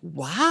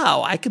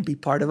wow, I could be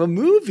part of a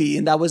movie,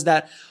 and that was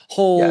that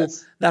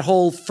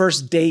whole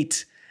first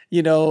date.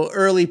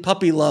 Early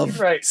puppy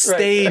love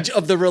stage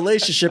of the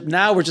relationship.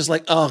 Now we're just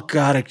oh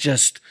God, I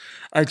just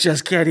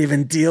can't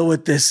even deal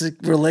with this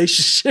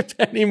relationship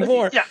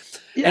anymore. Yeah.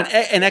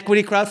 And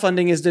equity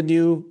crowdfunding is the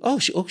new,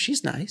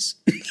 she's nice.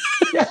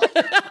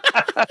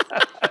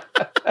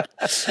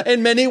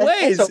 In many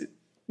ways.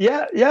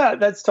 Yeah,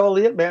 that's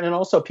totally it, man. And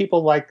also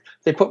people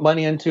they put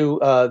money into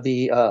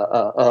the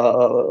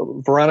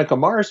Veronica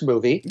Mars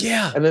movie.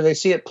 Yeah. And then they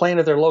see it playing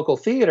at their local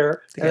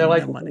theater. And they're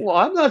well,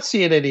 I'm not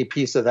seeing any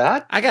piece of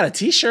that. I got a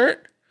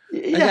T-shirt.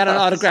 I got an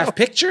autographed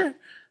picture.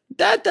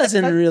 That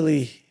doesn't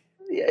really.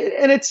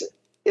 And it's,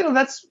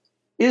 that's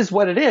is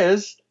what it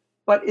is.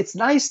 But it's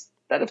nice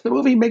that if the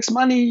movie makes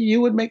money,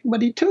 you would make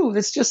money too.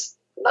 It's just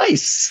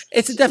nice.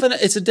 It's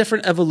a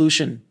different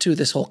evolution to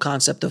this whole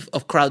concept of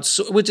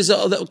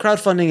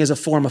crowdfunding is a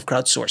form of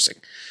crowdsourcing.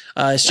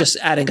 It's just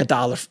adding a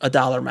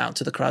dollar amount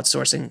to the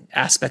crowdsourcing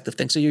aspect of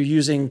things. So you're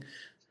using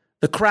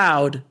the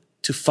crowd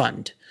to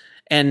fund.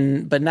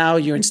 But now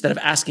you're, instead of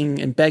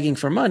asking and begging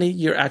for money,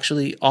 you're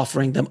actually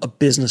offering them a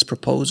business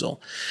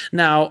proposal.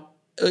 Now,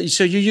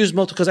 so you use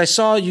multiple, because I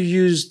saw you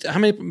used, how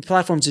many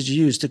platforms did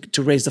you use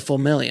to raise the full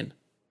 $1 million?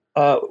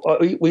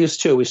 We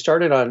used 2. We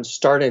started on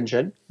Start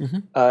Engine,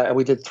 and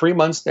we did 3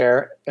 months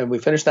there, and we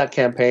finished that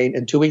campaign.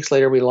 And 2 weeks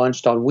later, we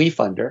launched on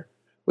WeFunder,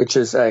 which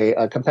is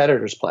a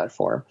competitor's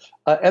platform.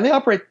 And they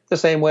operate the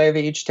same way.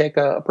 They each take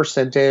a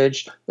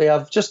percentage. They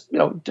have just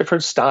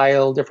different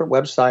style, different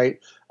website,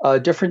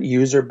 different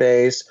user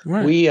base.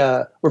 Right.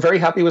 We're very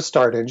happy with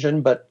Start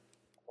Engine, but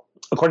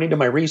according to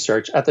my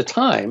research at the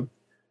time,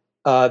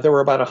 there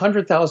were about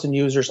 100,000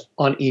 users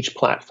on each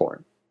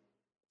platform.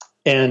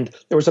 And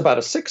there was about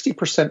a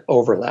 60%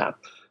 overlap.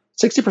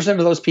 60%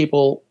 of those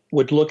people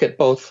would look at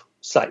both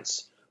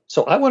sites.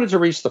 So I wanted to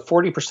reach the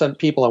 40%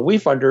 people on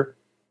WeFunder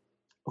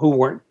who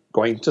weren't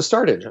going to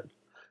Start Engine.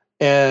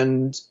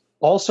 And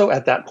also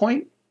at that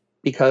point,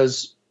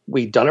 because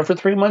we'd done it for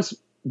 3 months,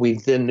 we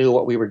then knew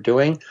what we were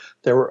doing.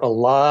 There were a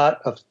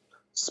lot of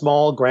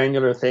small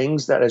granular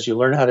things that as you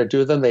learn how to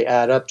do them, they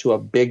add up to a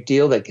big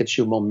deal that gets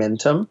you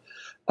momentum.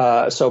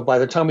 So by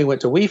the time we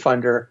went to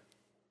WeFunder,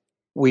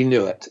 we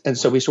knew it. And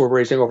so we were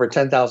raising over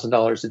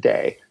 $10,000 a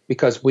day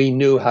because we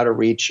knew how to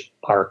reach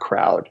our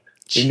crowd.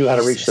 We knew how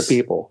to reach the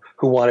people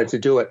who wanted to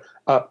do it.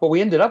 But we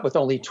ended up with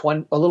only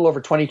a little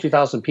over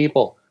 22,000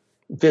 people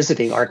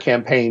visiting our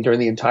campaign during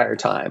the entire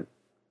time.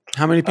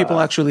 How many people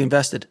actually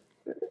invested?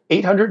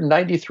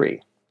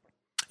 893.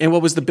 And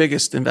what was the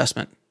biggest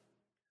investment?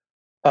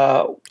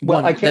 I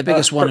can't. The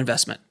biggest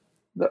investment.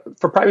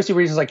 For privacy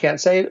reasons, I can't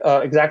say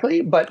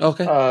exactly, but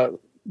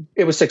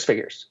it was six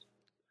figures.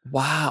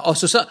 Wow. Oh,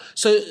 so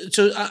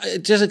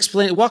just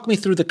explain. Walk me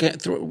through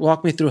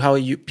how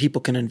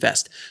people can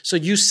invest. So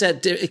you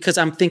said, because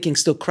I'm thinking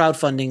still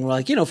crowdfunding,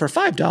 like, for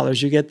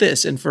 $5 you get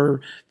this, and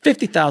for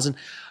 $50,000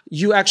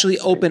 you actually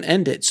open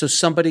ended, so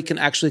somebody can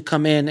actually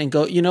come in and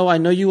go, I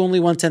know you only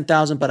want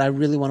 $10,000, but I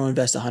really want to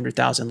invest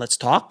 $100,000. Let's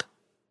talk.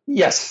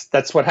 Yes,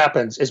 that's what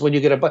happens. Is when you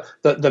get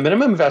the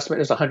minimum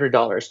investment is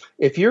 $100.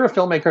 If you're a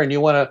filmmaker and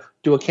you want to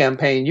do a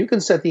campaign, you can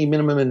set the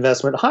minimum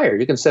investment higher.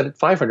 You can set it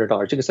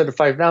 $500. You can set it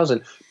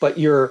 $5,000. But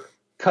you're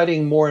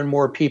cutting more and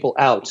more people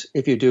out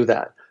if you do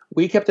that.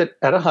 We kept it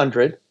at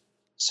 100,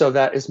 so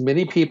that as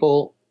many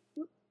people,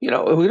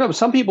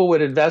 some people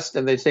would invest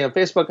and they'd say on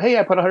Facebook, "Hey,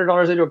 I put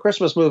 $100 into a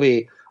Christmas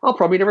movie. I'll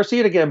probably never see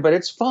it again, but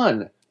it's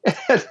fun."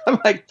 And I'm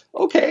like,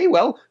 okay,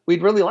 well,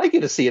 we'd really like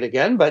you to see it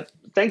again, but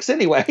thanks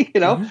anyway,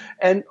 Mm-hmm.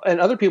 and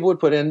other people would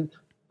put in,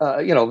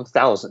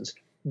 thousands.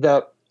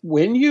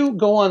 When you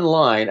go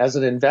online as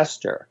an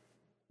investor,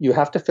 you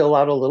have to fill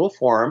out a little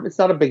form. It's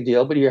not a big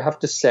deal, but you have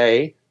to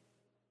say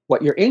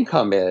what your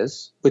income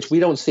is, which we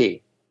don't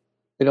see.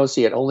 We don't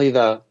see it. Only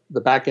the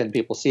back end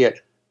people see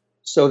it.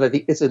 So that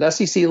it's an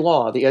SEC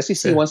law. The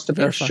SEC wants to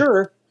make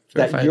sure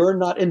that you're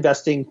not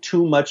investing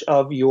too much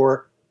of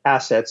your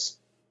assets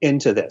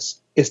into this.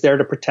 It's there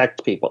to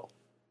protect people.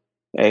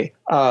 Okay.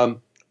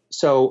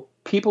 So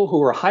people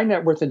who are high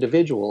net worth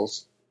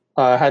individuals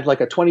had like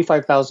a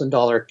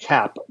 $25,000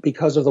 cap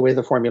because of the way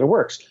the formula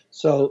works.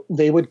 So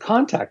they would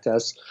contact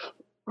us.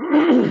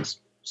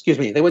 Excuse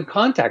me. They would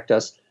contact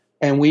us,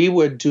 and we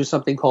would do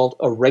something called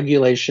a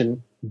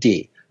Regulation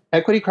D.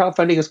 Equity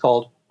crowdfunding is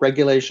called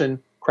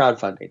Regulation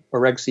Crowdfunding,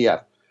 or Reg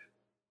CF.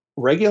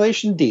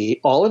 Regulation D.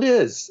 All it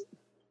is.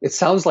 It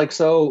sounds like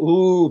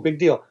big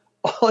deal.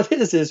 All it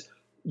is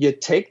you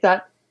take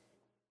that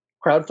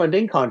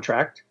crowdfunding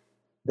contract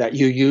that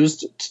you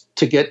used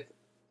to get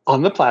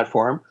on the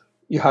platform,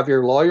 you have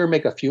your lawyer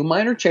make a few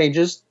minor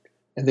changes,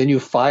 and then you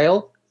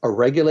file a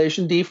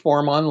Regulation D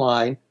form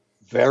online.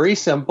 Very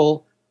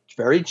simple,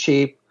 very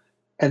cheap,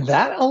 and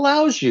that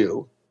allows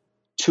you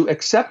to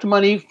accept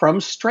money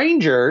from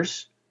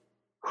strangers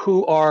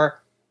who are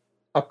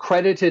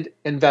accredited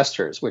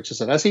investors, which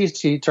is an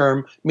SEC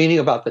term meaning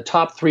about the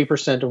top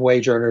 3% of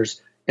wage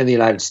earners in the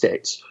United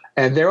States.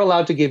 And they're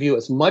allowed to give you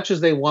as much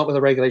as they want with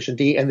a Regulation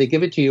D, and they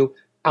give it to you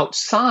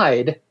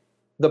outside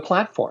the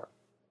platform.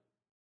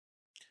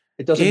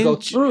 It doesn't go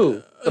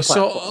through the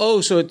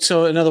platform.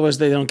 So in other words,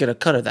 they don't get a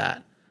cut of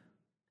that.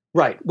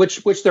 Right,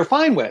 which they're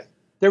fine with.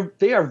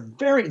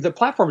 The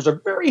platforms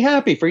are very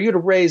happy for you to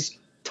raise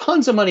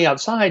tons of money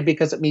outside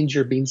because it means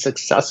you're being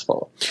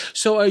successful.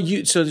 So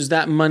does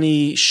that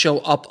money show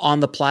up on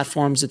the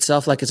platforms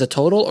itself, like as a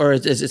total, or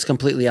is it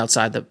completely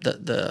outside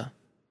the?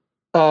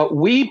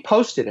 We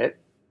posted it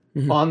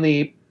on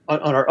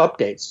our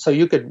updates, so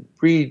you could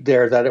read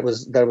there that it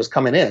was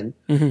coming in.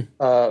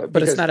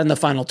 But it's not in the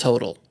final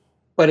total.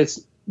 But it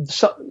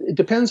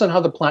depends on how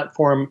the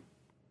platform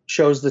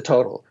shows the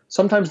total.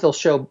 Sometimes they'll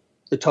show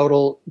the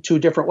total two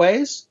different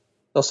ways.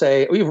 They'll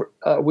say he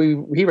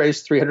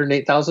raised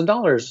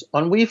 $308,000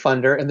 on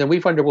WeFunder, and then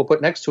WeFunder will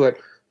put next to it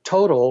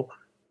total.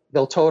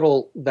 They'll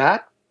total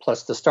that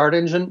plus the Start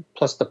Engine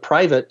plus the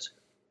private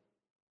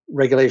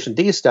Regulation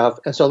D stuff,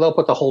 and so they'll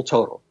put the whole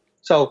total.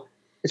 So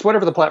it's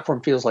whatever the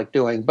platform feels like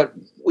doing, but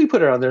we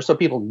put it on there so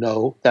people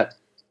know that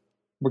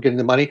we're getting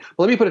the money.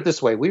 But let me put it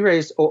this way: we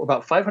raised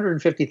about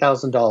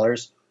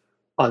 $550,000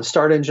 on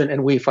Start Engine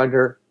and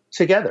WeFunder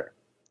together.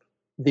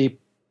 The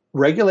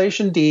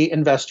Regulation D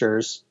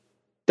investors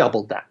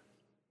doubled that.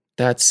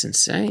 That's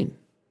insane.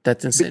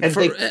 That's insane.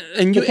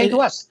 And you came to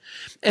us.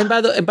 And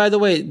by the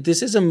way,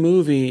 this is a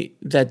movie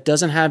that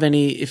doesn't have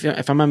any,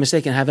 if I'm not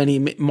mistaken, have any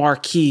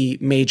marquee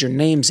major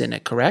names in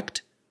it,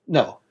 correct?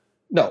 No.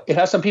 It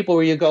has some people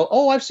where you go,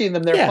 "Oh, I've seen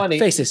them. They're funny."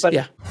 Faces.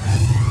 But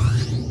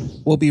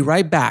we'll be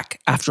right back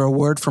after a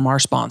word from our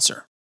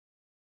sponsor.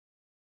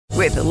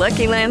 With the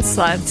Lucky Land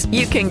Slots,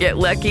 you can get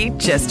lucky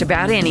just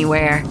about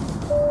anywhere.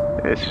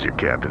 This is your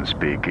captain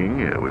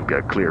speaking. We've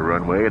got clear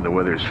runway and the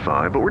weather's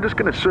fine, but we're just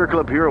going to circle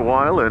up here a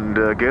while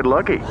and get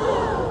lucky.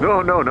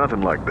 No,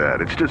 nothing like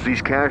that. It's just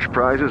these cash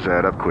prizes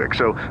add up quick.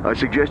 So I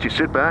suggest you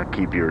sit back,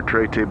 keep your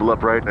tray table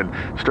upright, and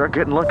start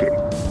getting lucky.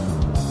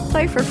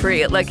 Play for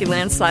free at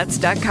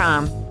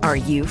LuckyLandSlots.com. Are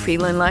you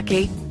feeling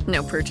lucky?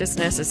 No purchase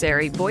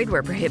necessary. Void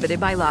where prohibited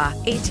by law.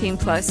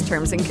 18+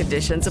 terms and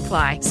conditions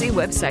apply. See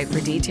website for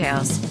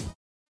details.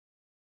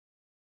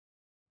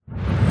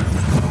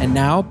 And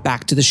now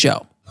back to the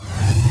show.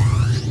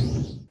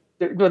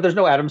 There's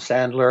no Adam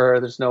Sandler.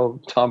 There's no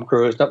Tom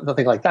Cruise.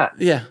 Nothing like that.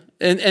 Yeah.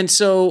 And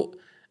so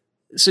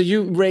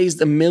you raised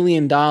 $1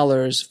 million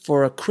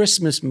for a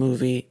Christmas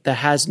movie that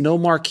has no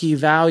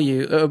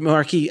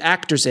marquee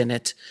actors in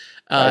it,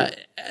 right.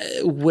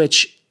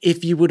 Which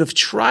if you would have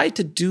tried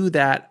to do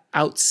that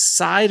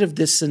outside of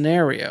this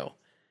scenario,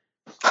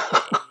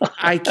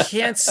 I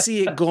can't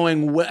see it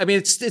going well. I mean,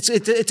 it's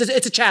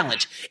a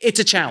challenge. It's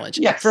a challenge.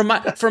 Yes.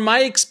 From my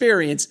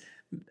experience,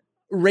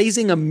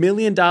 raising $1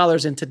 million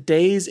in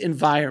today's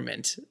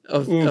environment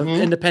of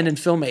independent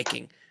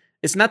filmmaking.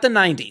 It's not the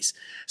 90s.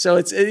 So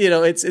it's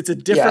a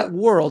different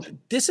world.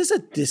 This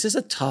is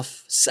a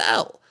tough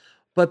sell.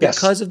 But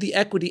because of the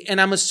equity, and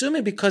I'm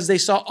assuming because they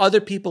saw other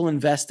people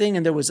investing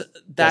and there was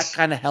that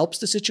kind of helps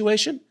the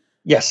situation?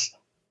 Yes.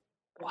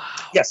 Wow.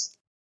 Yes.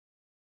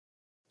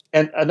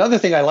 And another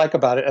thing I like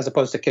about it as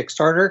opposed to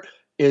Kickstarter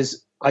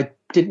is I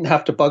didn't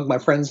have to bug my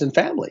friends and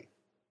family.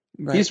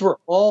 Right. These were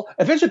all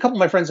eventually a couple of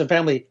my friends and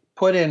family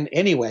put in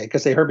anyway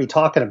because they heard me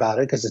talking about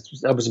it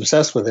because I was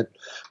obsessed with it.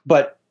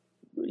 But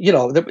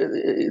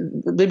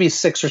maybe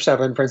 6 or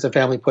 7 friends and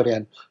family put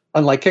in,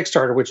 unlike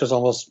Kickstarter, which is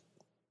always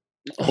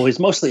always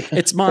mostly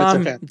it's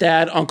mom,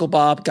 dad, Uncle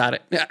Bob. Got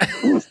it. Yeah.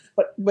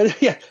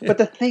 But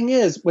the thing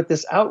is, with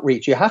this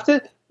outreach, you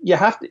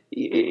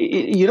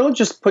don't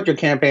just put your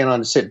campaign on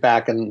and sit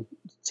back and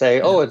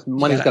say,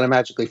 money's going to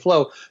magically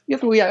flow.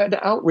 We had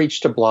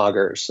outreach to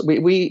bloggers.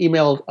 We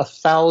emailed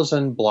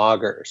 1,000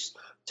 bloggers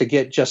to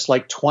get just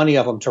like 20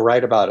 of them to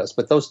write about us.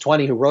 But those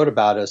 20 who wrote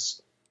about us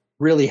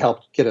really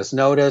helped get us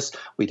noticed.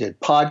 We did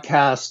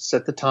podcasts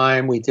at the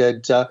time. We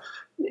did a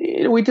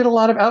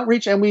lot of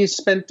outreach, and we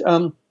spent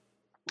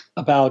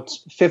about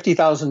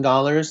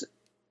 $50,000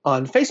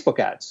 on Facebook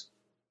ads.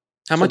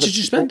 How much did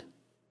you spend?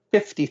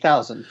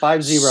 50,000,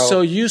 50.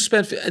 So you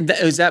spent,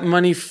 is that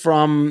money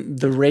from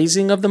the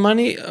raising of the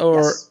money,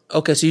 or yes.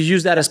 Okay? So you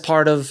use that as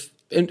part of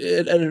an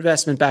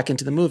investment back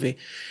into the movie.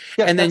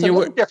 Yes, and then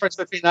the difference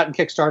between that and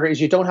Kickstarter is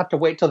you don't have to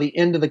wait till the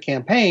end of the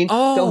campaign.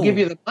 They'll give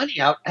you the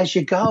money out as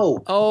you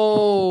go.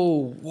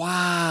 Oh,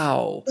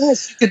 wow!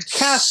 Yes, you could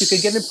cast, you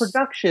could get in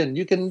production,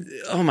 you can.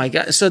 Oh my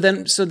God! So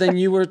then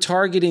you were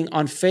targeting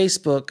on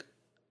Facebook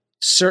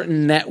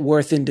certain net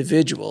worth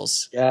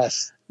individuals.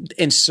 Yes.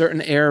 In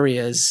certain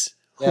areas.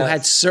 Who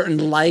had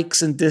certain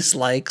likes and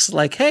dislikes,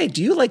 like, hey,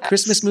 do you like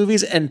Christmas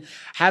movies and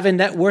have a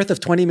net worth of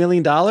 $20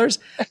 million?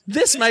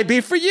 This might be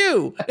for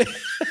you.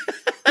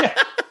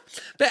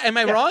 Am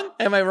I wrong?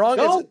 Am I wrong?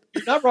 No,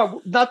 you're not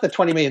wrong. Not the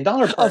 $20 million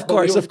part. Of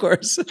course.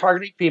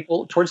 Targeting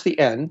people towards the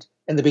end.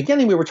 In the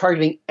beginning, we were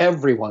targeting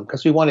everyone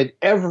because we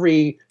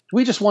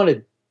just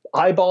wanted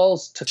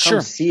eyeballs to come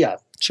see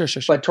us. Sure.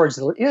 But towards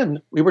the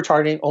end, we were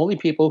targeting only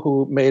people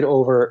who made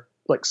over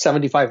like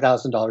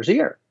 $75,000 a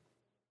year.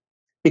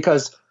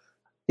 Because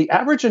the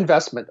average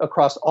investment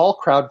across all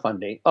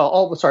crowdfunding,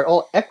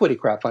 all equity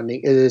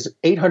crowdfunding is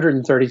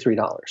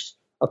 $833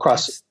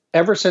 across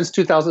ever since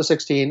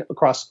 2016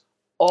 across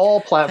all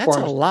platforms.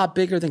 That's a lot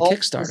bigger than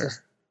Kickstarter.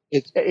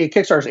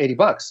 Kickstarter is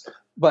 $80,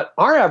 but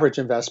our average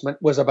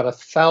investment was about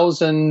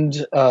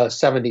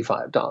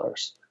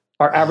 $1,075.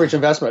 Our average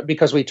investment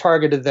because we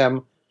targeted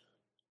them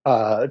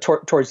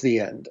towards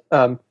the end.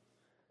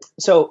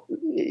 So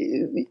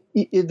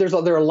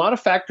there are a lot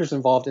of factors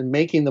involved in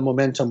making the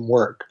momentum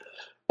work.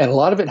 And a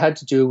lot of it had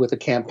to do with the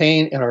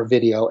campaign and our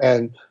video.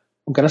 And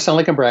I'm going to sound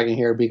like I'm bragging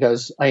here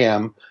because I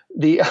am.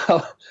 The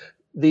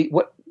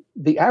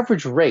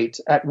average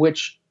rate at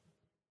which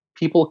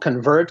people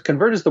convert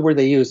is the word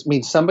they use,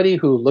 means somebody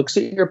who looks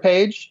at your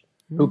page,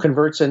 who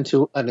converts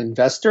into an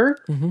investor.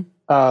 Mm-hmm.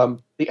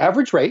 The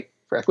average rate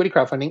for equity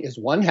crowdfunding is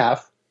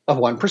 1/2 of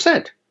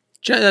 1%.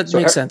 That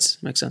makes sense.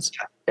 Makes sense.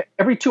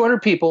 Every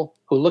 200 people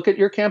who look at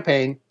your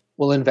campaign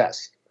will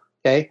invest.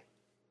 Okay,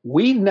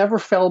 we never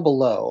fell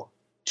below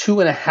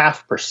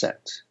 2.5%.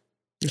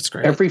 That's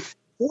great. Every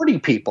 40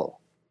 people.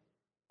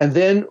 And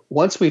then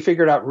once we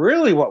figured out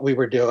really what we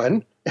were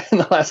doing in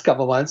the last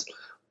couple of months,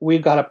 we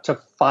got up to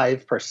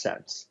 5%.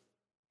 So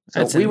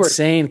that's an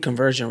insane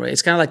conversion rate.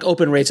 It's kind of like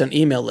open rates on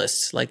email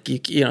lists. Like,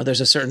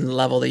 there's a certain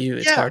level that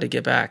it's hard to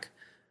get back.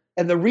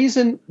 And the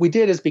reason we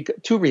did is because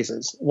 2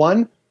 reasons.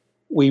 One,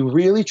 we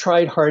really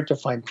tried hard to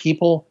find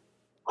people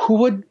who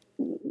would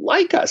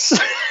like us.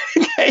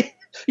 Okay.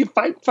 You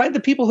find the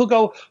people who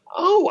go,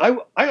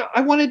 oh,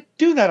 I want to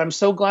do that. I'm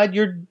so glad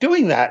you're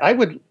doing that. I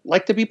would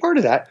like to be part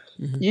of that.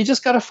 Mm-hmm. You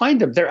just got to find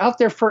them. They're out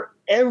there for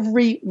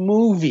every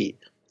movie.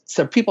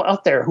 So people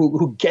out there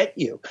who get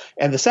you.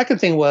 And the second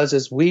thing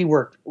is we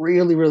worked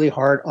really, really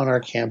hard on our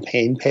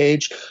campaign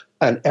page,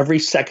 and every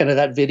second of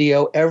that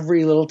video,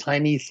 every little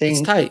tiny thing.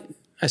 It's tight.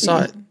 I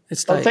saw it.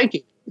 It's tight. Oh,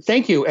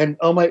 thank you. And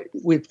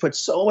we put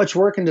so much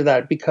work into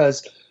that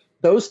because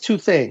those 2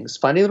 things,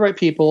 finding the right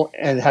people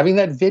and having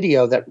that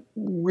video that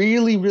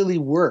really, really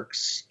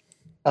works,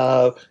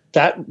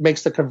 that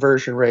makes the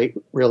conversion rate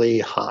really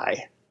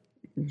high.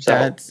 So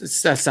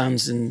that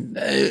sounds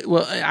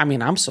well. I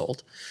mean, I'm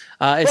sold.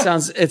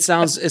 It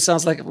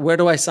sounds like, where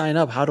do I sign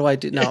up? How do I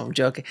do? No, I'm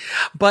joking.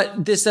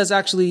 But this does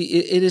actually,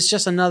 it is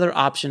just another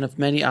option of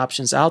many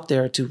options out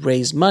there to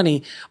raise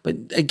money. But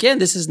again,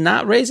 this is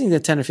not raising the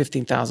 $10,000 or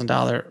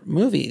 $15,000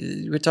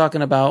 movie. We're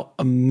talking about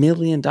 $1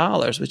 million,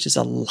 which is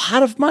a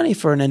lot of money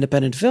for an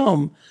independent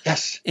film.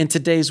 Yes. In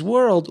today's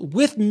world,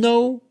 with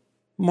no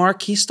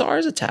marquee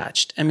stars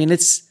attached. I mean,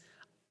 it's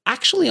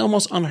actually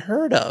almost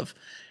unheard of.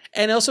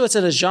 And also it's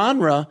in a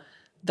genre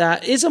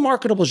that is a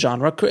marketable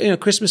genre.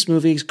 Christmas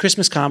movies,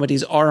 Christmas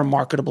comedies are a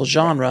marketable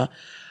genre,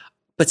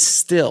 but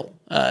still,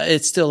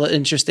 it's still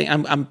interesting.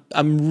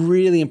 I'm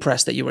really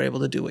impressed that you were able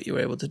to do what you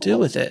were able to do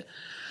with it.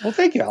 Well,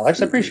 thank you,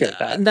 Alex. I appreciate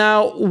that.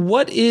 Now,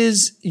 what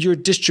is your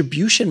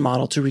distribution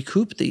model to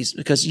recoup these?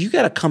 Because you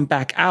got to come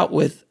back out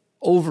with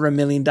over $1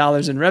 million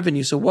in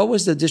revenue. So, what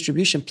was the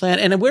distribution plan?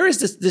 And where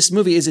is this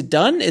movie? Is it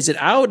done? Is it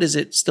out? Is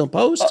it still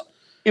post?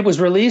 It was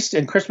released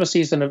in Christmas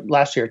season of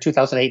last year,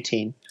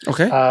 2018.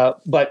 Okay,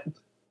 but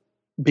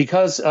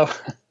because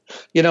of,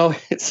 I'm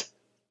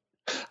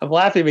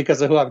laughing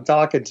because of who I'm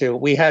talking to.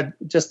 We had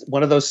just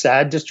one of those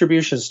sad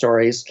distribution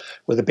stories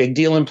with a big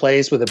deal in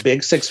place with a big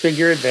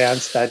 6-figure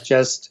advance that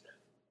just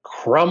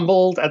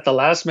crumbled at the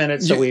last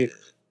minute. So they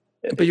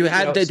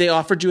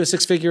offered you a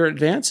 6-figure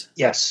advance?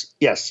 Yes.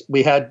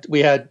 We had,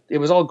 it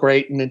was all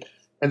great. And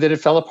then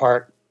it fell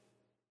apart,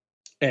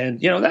 and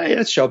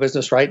it's show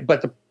business, right?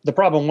 But the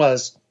problem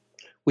was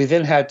we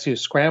then had to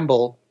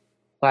scramble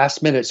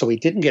last minute. So we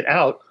didn't get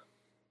out.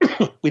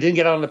 We didn't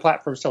get out on the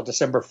platforms till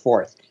December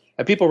 4th.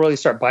 And people really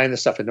start buying this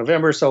stuff in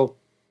November. So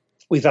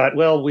we thought,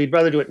 well, we'd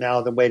rather do it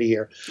now than wait a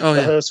year. Oh,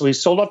 yeah. So we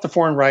sold off the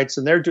foreign rights,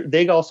 and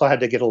they also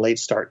had to get a late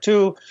start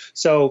too.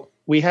 So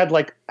we had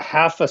like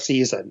half a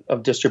season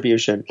of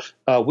distribution.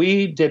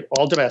 We did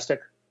all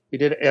domestic. We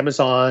did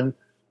Amazon.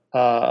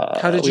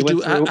 How did you do?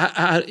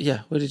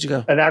 Where did you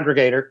go? An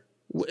aggregator.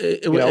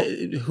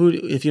 Who,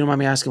 if you don't mind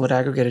me asking, what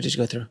aggregator did you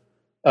go through?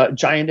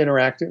 Giant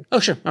Interactive. Oh,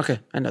 sure. Okay.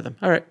 I know them.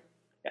 All right.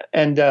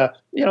 And,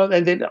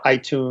 and then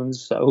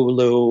iTunes,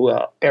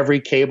 Hulu, every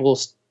cable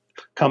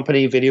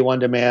company, video on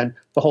demand,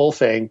 the whole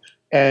thing.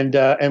 And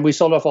we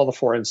sold off all the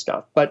foreign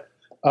stuff. But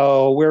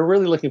we're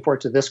really looking forward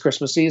to this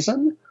Christmas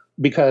season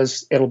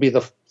because it'll be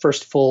the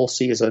first full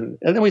season.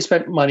 And then we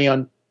spent money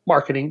on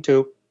marketing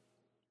too.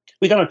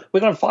 We got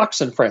on Fox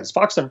and Friends.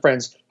 Fox and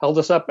Friends held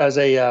us up as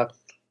a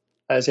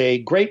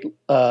great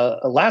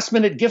last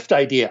minute gift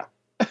idea.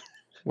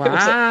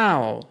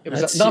 Wow. It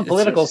was a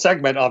non-political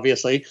segment,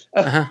 obviously.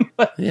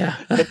 Yeah.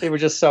 They were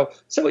just so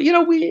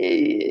and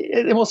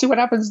we'll see what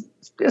happens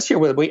this year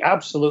with it. We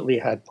absolutely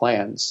had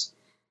plans.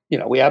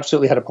 We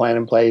absolutely had a plan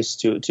in place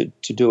to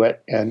do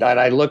it. And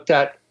I looked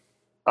at,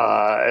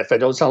 if I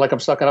don't sound like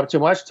I'm sucking up too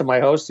much to my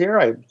host here,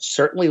 I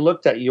certainly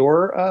looked at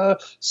your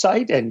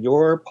site and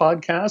your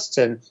podcasts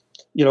and,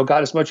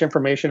 got as much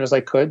information as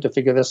I could to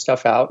figure this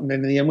stuff out. And then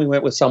in the end, we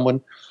went with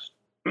someone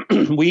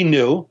we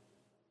knew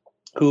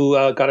who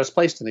got us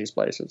placed in these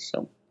places.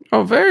 So,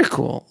 oh, very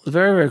cool,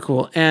 very, very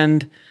cool.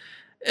 And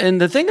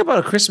the thing about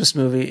a Christmas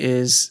movie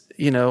is,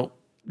 they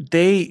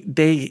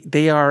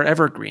are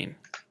evergreen,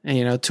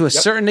 and to a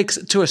certain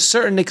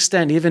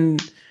extent. Even,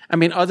 I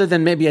mean, other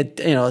than maybe a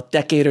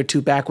decade or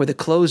two back, where the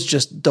clothes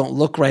just don't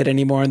look right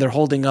anymore, and they're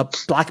holding up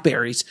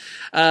Blackberries,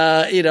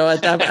 or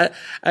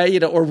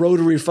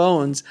rotary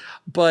phones.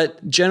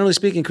 But generally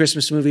speaking,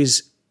 Christmas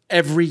movies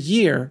every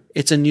year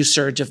it's a new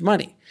surge of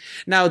money.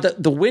 Now,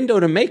 the window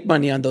to make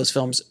money on those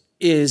films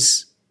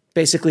is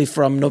basically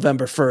from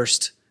November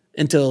 1st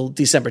until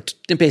December,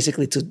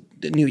 basically to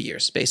New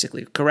Year's,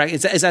 basically. Correct?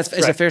 Is that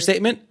a fair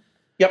statement?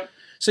 Yep.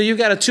 So you've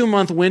got a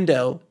 2-month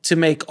window to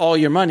make all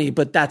your money,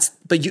 but that's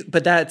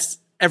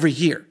every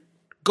year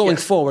going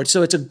forward.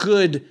 So it's a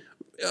good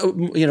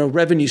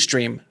revenue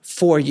stream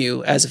for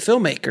you as a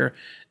filmmaker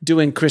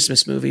doing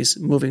Christmas movies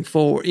moving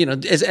forward.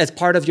 As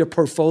part of your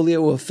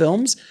portfolio of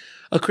films.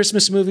 A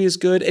Christmas movie is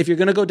good. If you're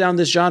going to go down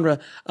this genre,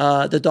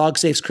 The Dog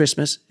Saves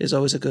Christmas is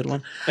always a good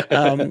one.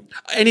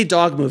 Any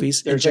dog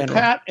movies There's in general.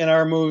 a cat in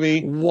our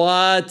movie.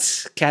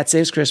 What? Cat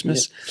Saves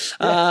Christmas.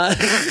 Those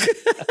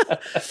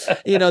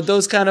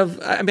kind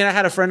of, I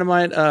had a friend of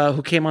mine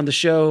who came on the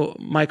show,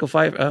 Michael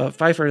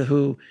Pfeiffer,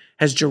 who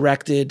has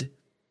directed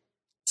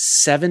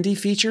 70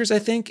 features, I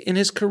think, in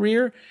his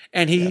career.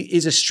 And he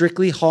is a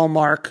strictly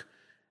Hallmark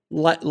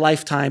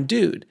Lifetime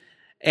dude.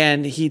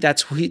 And he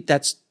just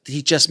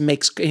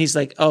makes, and he's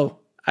like, oh,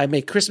 I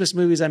make Christmas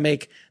movies. I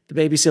make the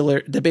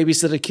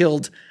babysitter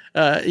killed,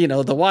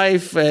 the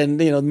wife and,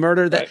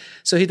 murder that. Right.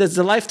 So he does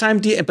the Lifetime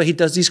deal, but he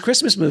does these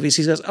Christmas movies.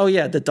 He says, oh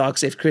yeah, The Dog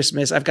Saved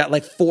Christmas. I've got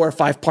like 4 or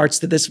 5 parts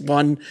to this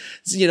one,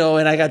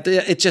 and I got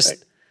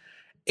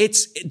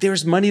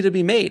there's money to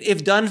be made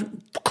if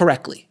done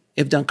correctly.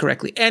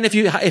 And if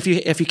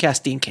you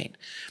cast Dean Cain,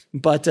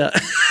 but,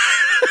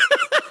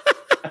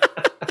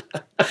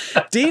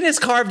 Dean has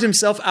carved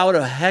himself out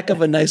a heck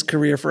of a nice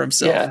career for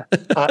himself. Yeah,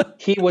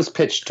 he was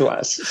pitched to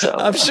us. So.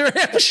 I'm sure he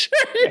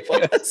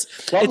was.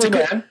 Lovely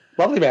man.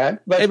 Lovely man,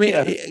 but I mean,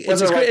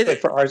 wasn't the right fit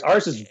for ours.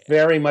 Ours is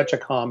very much a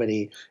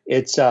comedy.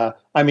 It's, I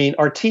mean,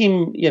 our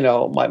team,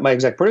 my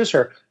exec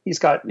producer, he's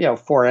got 4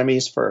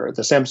 Emmys for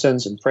The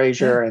Simpsons and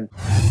Frasier, and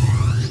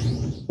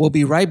we'll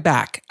be right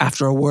back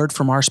after a word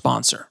from our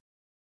sponsor.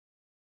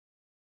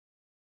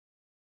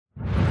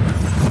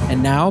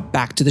 And now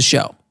back to the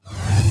show.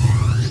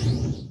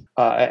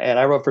 And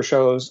I wrote for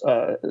shows,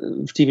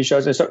 TV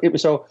shows, and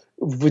so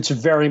it's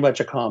very much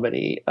a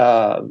comedy.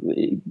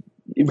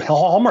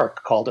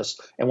 Hallmark called us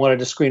and wanted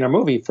to screen our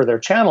movie for their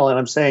channel, and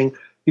I'm saying,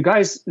 you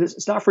guys,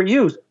 it's not for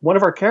you. One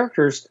of our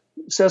characters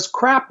says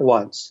crap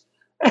once,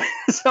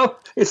 so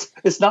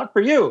it's not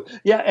for you.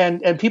 Yeah,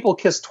 and people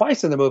kiss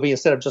twice in the movie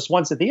instead of just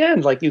once at the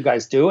end, like you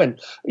guys do. And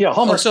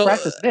Hallmark's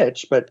practice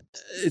niche, but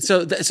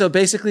so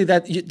basically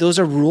those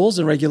are rules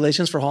and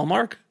regulations for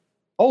Hallmark.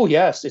 Oh,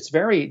 yes.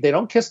 They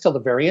don't kiss till the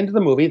very end of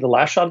the movie. The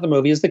last shot of the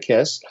movie is the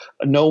kiss.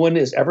 No one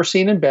is ever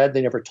seen in bed.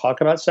 They never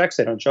talk about sex.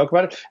 They don't joke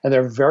about it. And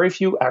there are very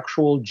few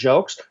actual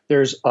jokes.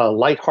 There's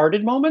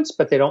lighthearted moments,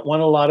 but they don't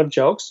want a lot of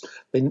jokes.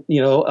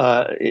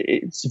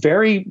 It's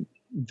very,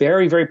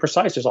 very, very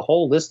precise. There's a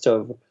whole list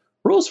of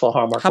rules for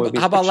Hallmark movies.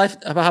 How about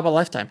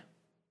Lifetime?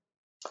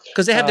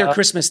 Because they have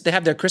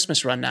their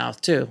Christmas run now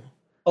too.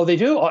 Oh, they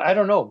do? I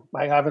don't know.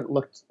 I haven't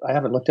looked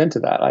into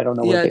that. I don't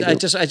know what they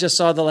do. I just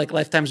saw the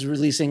Lifetime's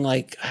releasing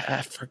I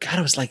forgot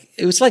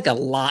it was like a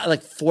lot,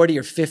 like 40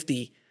 or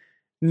 50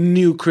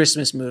 new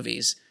Christmas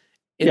movies.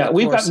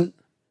 We've gotten.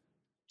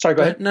 Sorry,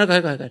 go ahead. No, go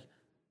ahead.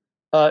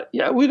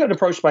 We've gotten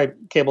approached by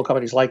cable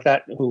companies like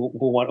that who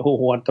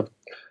want the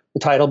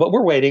title, but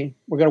we're waiting.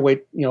 We're going to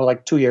wait,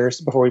 like 2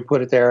 years before we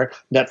put it there.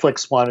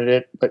 Netflix wanted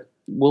it, but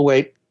we'll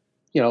wait,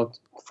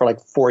 for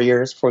like 4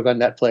 years before we go on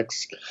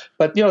Netflix.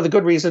 But the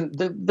good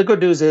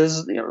news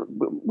is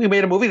we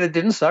made a movie that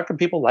didn't suck and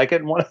people like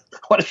it and want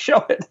to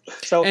show it.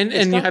 So and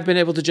you have been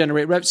able to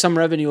generate some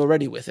revenue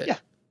already with it. Yeah,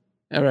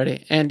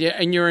 already, and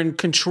you're in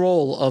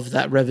control of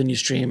that revenue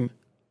stream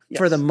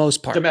for the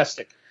most part.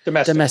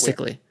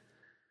 Domestically.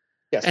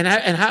 Yes.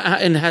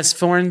 And has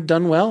foreign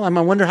done well? I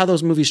wonder how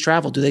those movies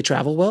travel. Do they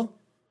travel well?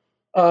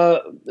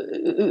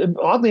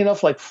 Oddly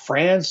enough, like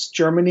France,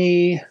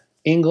 Germany,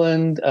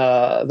 England,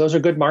 those are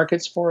good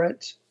markets for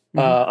it.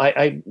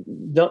 I'm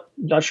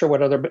not sure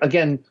what other.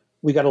 Again,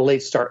 we got a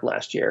late start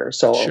last year,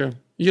 so sure.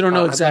 You don't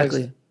know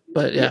exactly,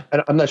 but yeah,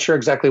 I'm not sure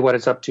exactly what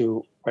it's up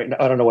to right now.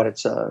 I don't know what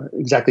it's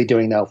exactly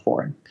doing now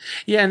for it.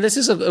 Yeah, and this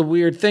is a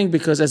weird thing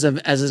because as an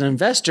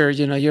investor,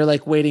 you're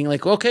like waiting,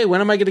 like, okay,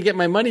 when am I going to get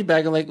my money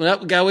back? I'm like, well,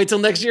 we gotta wait till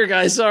next year,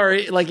 guys.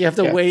 Sorry, like you have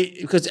to wait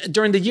because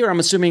during the year, I'm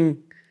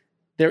assuming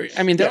there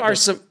are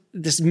some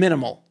this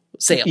minimal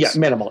sales. Yeah,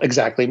 minimal,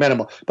 exactly,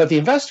 minimal. But the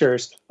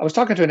investors, I was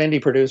talking to an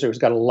indie producer who's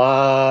got a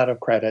lot of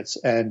credits,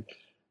 and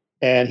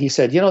he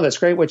said, that's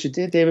great what you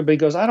did, David, but he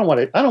goes, I don't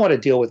want to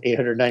deal with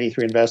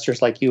 893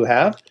 investors like you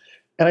have.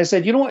 And I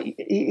said, you know what?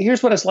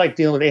 Here's what it's like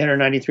dealing with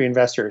 893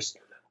 investors.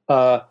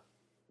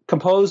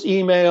 Compose,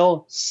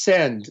 email,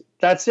 send.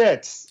 That's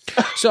it.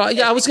 So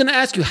I was going to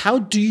ask you, how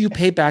do you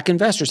pay back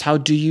investors? How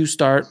do you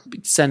start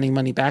sending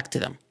money back to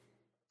them?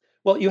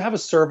 Well, you have a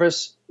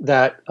service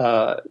that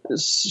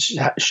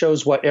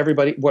shows what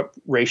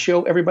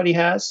ratio everybody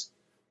has.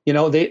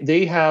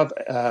 They have,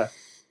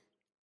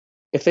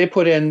 if they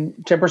put in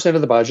 10%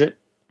 of the budget,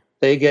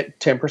 they get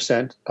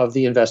 10% of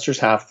the investor's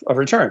half of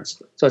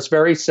returns. So it's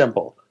very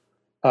simple.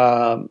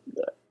 And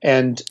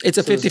it's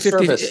a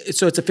 50-50.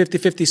 So it's a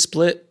 50-50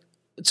 split.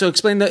 So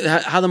explain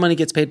how the money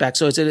gets paid back.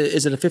 So is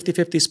it a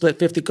 50-50 split?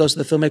 50 goes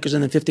to the filmmakers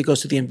and then 50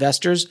 goes to the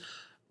investors.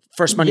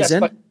 First money's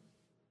in?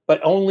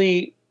 But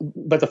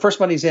the first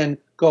money's in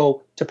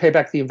go to pay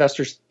back the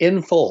investors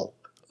in full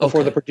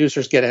before the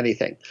producers get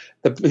anything.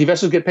 The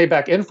investors get paid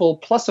back in full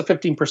plus a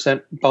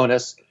 15%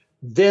 bonus.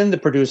 Then the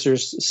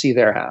producers see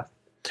their half.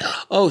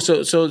 Oh,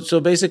 so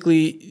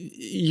basically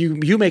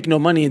you make no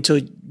money until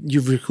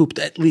you've recouped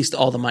at least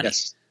all the money.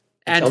 Yes.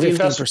 And until 15%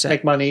 the investors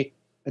make money,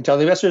 until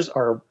the investors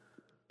are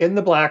in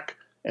the black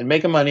and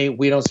making money,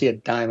 we don't see a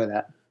dime of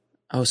that.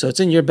 Oh, so it's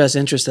in your best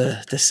interest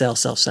to sell.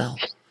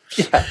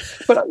 Yeah,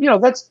 but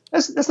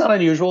that's not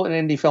unusual in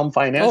indie film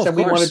finance, and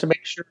we wanted to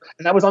make sure.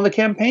 And that was on the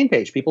campaign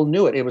page. People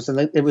knew it. It was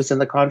in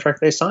the contract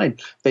they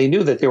signed. They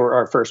knew that they were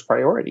our first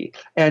priority.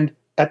 And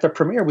at the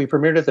premiere, we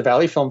premiered at the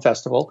Valley Film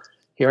Festival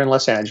here in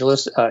Los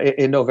Angeles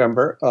in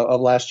November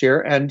of last year,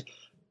 and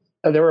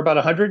there were about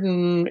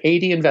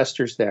 180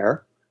 investors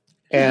there,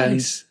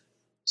 and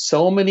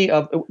so many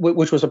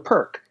which was a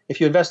perk.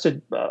 If you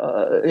invested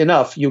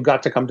enough, you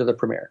got to come to the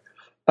premiere,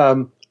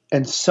 and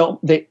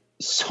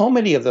so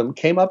many of them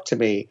came up to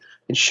me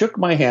and shook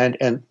my hand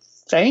and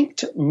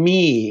thanked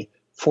me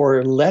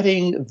for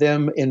letting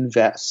them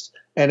invest.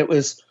 And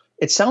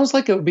it sounds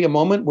like it would be a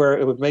moment where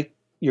it would make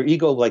your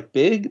ego like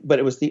big, but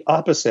it was the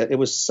opposite. It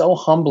was so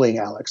humbling,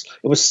 Alex.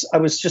 I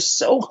was just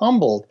so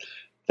humbled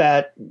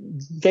that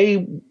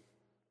they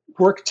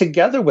worked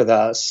together with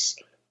us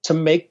to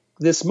make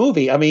this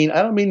movie. I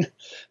don't mean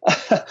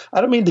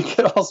to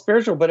get all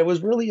spiritual, but it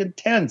was really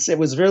intense. It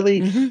was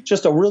really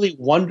just a really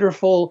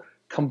wonderful,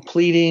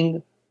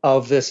 completing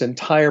of this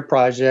entire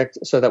project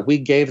so that we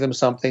gave them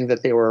something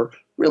that they were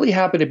really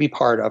happy to be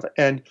part of.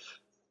 And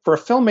for a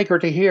filmmaker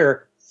to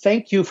hear,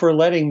 thank you for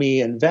letting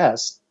me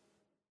invest.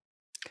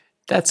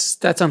 That's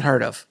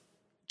unheard of,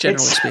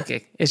 generally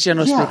speaking. It's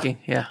generally speaking,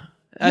 yeah.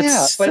 But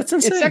that's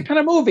insane. It's that kind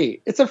of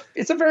movie. It's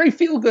a very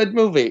feel good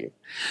movie.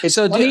 It's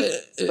so funny,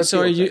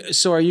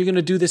 are you going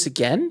to do this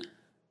again?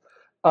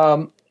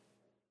 I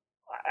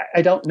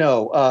don't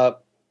know.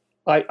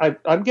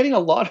 I'm getting a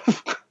lot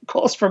of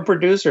calls from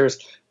producers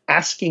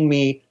asking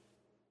me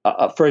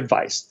for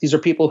advice. These are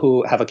people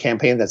who have a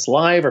campaign that's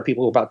live, or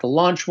people who are about to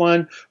launch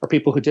one, or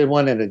people who did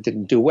one and it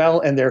didn't do well,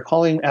 and they're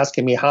calling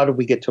asking me, how do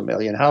we get to $1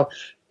 million?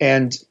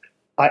 And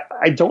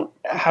I don't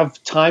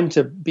have time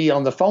to be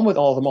on the phone with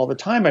all of them all the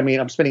time. I mean,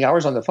 I'm spending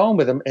hours on the phone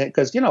with them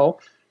because,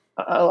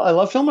 I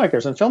love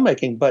filmmakers and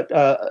filmmaking, but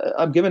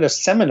I'm giving a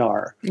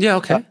seminar. Yeah,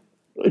 okay.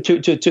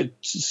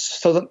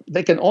 So that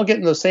they can all get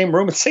in the same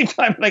room at the same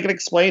time and I can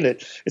explain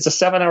it. It's a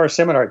 7-hour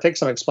seminar. It takes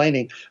some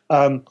explaining.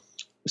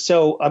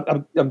 So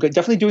I'm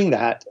definitely doing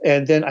that.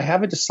 And then I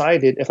haven't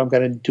decided if I'm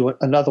going to do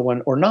another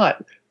one or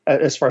not.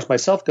 As far as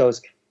myself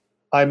goes,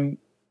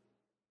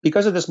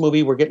 because of this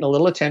movie, we're getting a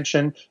little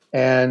attention,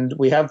 and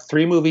we have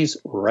 3 movies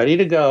ready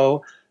to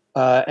go.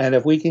 And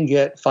if we can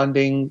get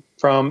funding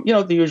from,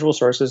 the usual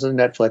sources, and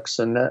Netflix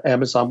and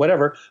Amazon,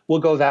 whatever,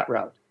 we'll go that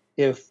route.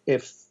 If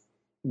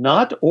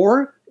not,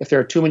 or if there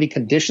are too many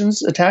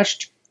conditions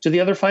attached to the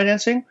other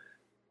financing,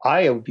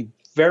 I would be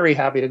very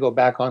happy to go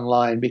back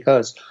online,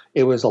 because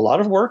it was a lot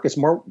of work. It's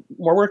more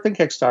work than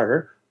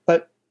Kickstarter,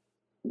 but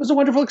it was a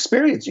wonderful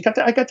experience.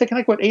 I got to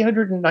connect with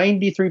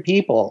 893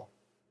 people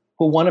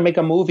who want to make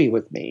a movie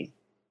with me.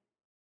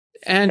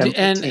 And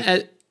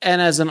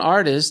as an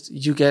artist,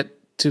 you get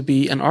to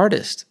be an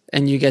artist,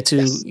 and you get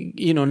to,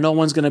 no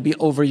one's going to be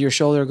over your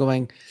shoulder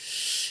going,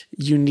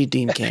 you need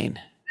Dean Cain.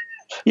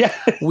 Yeah.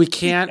 We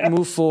can't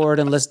move forward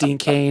unless Dean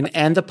Cain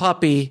and the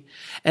puppy,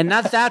 and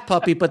not that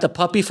puppy, but the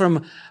puppy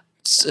from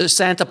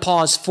Santa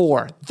Paws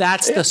 4.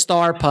 That's the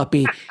star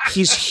puppy.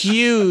 He's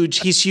huge.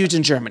 He's huge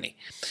in Germany.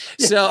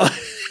 So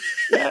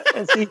yeah,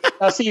 and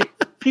see,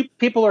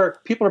 people are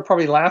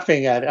probably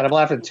laughing at it, and I'm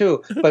laughing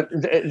too, but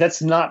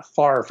that's not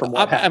far from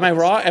what happened.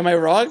 Am I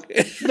wrong?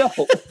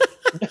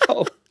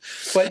 No.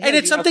 But and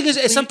it's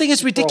something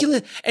as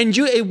ridiculous, and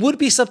it would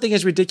be something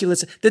as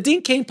ridiculous. The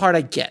Dean Cain part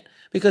I get,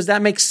 because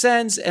that makes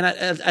sense, and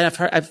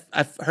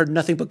I've heard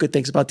nothing but good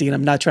things about Dean.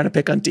 I'm not trying to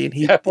pick on Dean.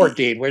 Poor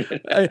Dean.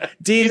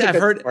 Dean, I've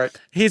heard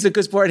he's a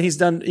good sport, and he's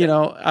done.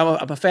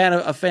 I'm a fan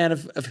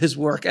of his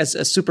work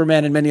as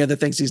Superman and many other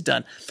things he's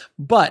done.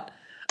 But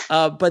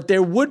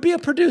there would be a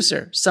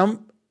producer,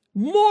 some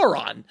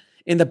moron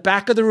in the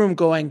back of the room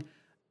going,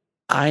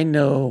 I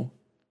know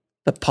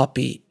the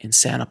puppy in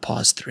Santa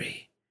Paws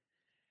 3.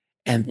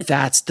 And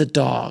that's the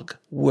dog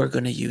we're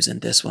going to use in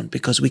this one,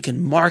 because we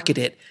can market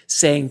it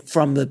saying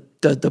from the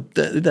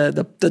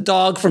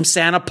dog from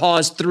Santa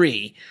Paws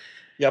 3.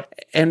 Yep.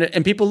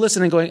 And people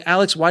listening going,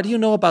 Alex, why do you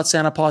know about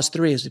Santa Paws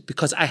 3? Is it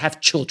because I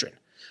have children?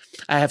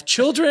 I have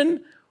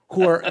children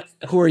who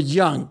are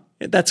young.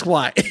 That's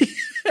why.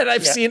 And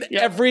I've seen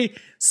every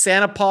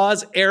Santa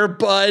Paws, Air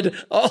Bud,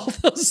 all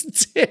those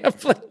damn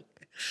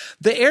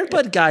the Air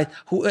Bud guy,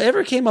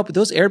 whoever came up with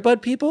those Air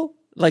Bud people,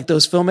 like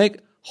those filmmakers,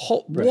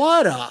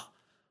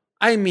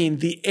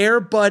 the Air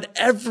Bud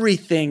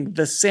everything,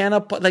 the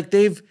Santa, like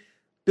they've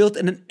built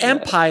an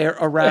empire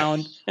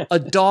around a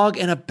dog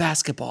and a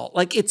basketball.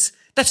 Like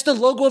that's the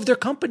logo of their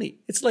company.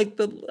 It's like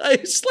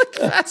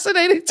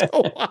fascinating to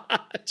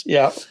watch.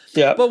 Yeah.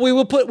 But we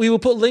will put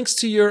links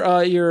to your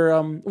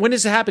when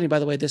is it happening, by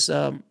the way? This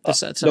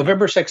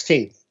November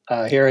 16th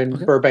here in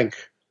Burbank,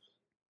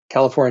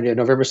 California.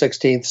 November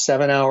 16th,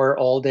 7-hour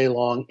all day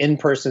long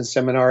in-person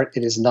seminar.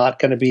 It is not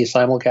going to be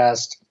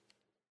simulcast.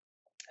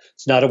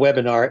 It's not a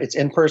webinar. It's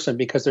in person,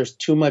 because there's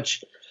too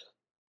much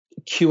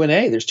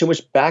Q&A. There's too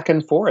much back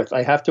and forth.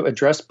 I have to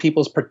address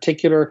people's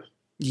particular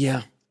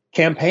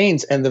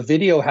campaigns, and the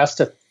video has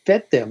to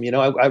fit them.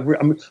 I'm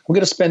going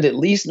to spend at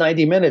least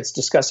 90 minutes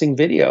discussing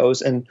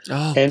videos and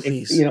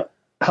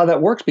how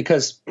that works,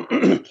 because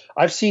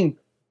I've seen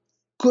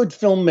good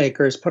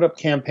filmmakers put up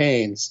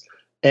campaigns,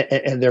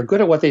 and they're good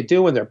at what they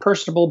do, and they're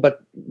personable,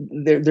 but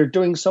they're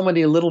doing so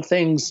many little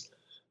things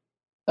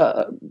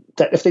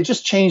that if they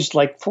just changed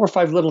like 4 or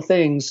 5 little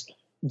things,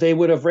 they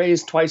would have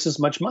raised twice as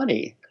much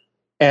money.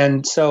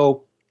 And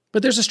so,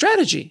 but there's a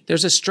strategy.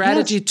 There's a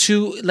strategy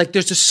to, like,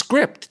 there's a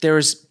script.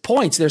 There's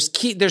points.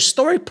 There's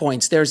story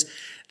points. There's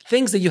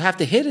things that you have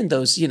to hit in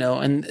those,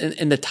 and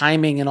the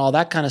timing and all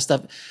that kind of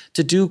stuff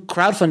to do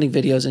crowdfunding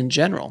videos in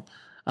general.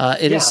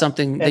 It is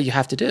something that you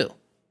have to do.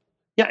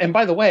 Yeah. And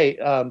by the way,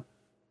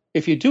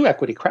 if you do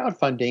equity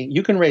crowdfunding,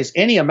 you can raise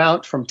any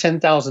amount from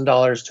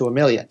 $10,000 to $1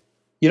 million.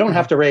 You don't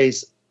have to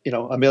raise,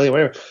 $1 million,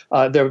 whatever.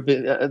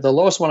 The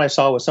lowest one I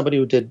saw was somebody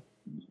who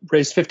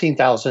raised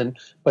 $15,000,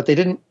 but they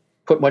didn't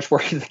put much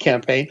work into the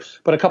campaign.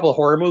 But a couple of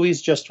horror movies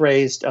just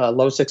raised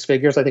low 6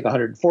 figures. I think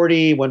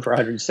 140, one for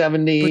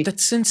 170. But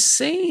that's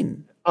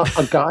insane.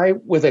 A guy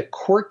with a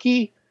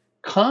quirky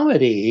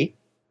comedy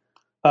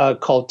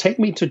called Take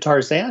Me to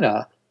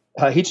Tarzana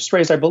He just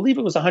raised, I believe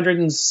it was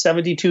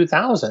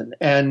 $172,000,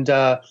 and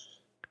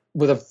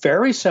with a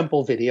very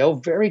simple video,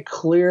 very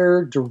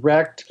clear,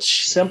 direct,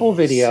 simple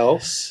video,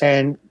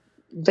 and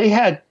they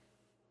had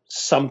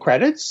some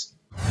credits.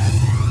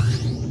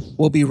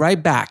 We'll be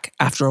right back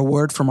after a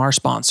word from our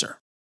sponsor.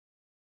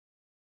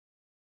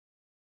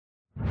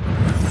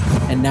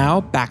 And now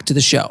back to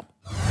the show.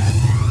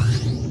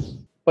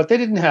 But they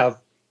didn't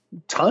have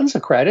tons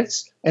of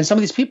credits, and some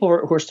of these people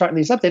who are starting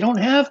these up, they don't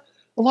have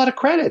a lot of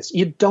credits.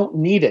 You don't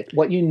need it.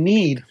 What you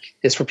need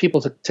is for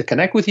people to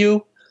connect with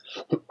you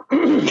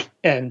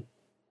and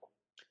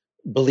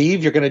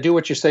believe you're going to do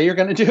what you say you're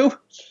going to do,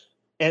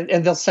 and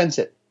they'll sense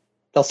it.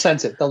 They'll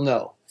sense it. They'll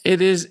know. It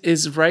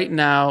is right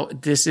now,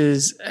 this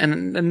is,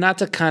 and not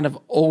to kind of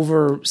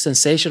over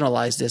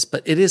sensationalize this,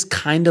 but it is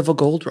kind of a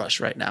gold rush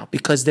right now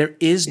because there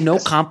is no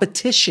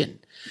competition.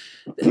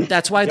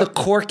 That's why the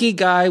quirky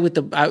guy with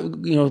the,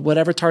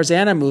 whatever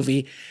Tarzana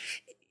movie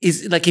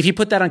is like, if you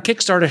put that on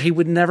Kickstarter, he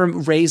would never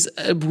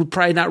would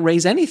probably not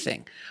raise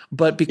anything.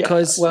 But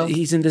because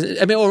he's in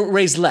this, or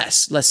raise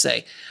less, let's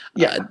say.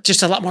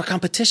 Just a lot more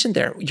competition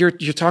there. You're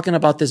talking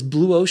about this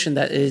blue ocean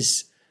that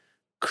is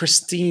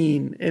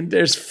pristine and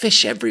there's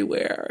fish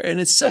everywhere and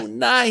it's so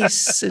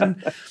nice.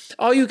 And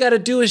all you got to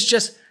do is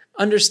just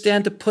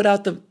understand to put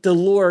out the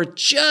lure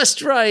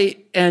just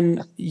right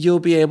and you'll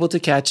be able to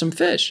catch some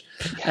fish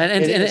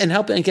and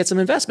help and get some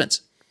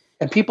investments.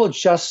 And people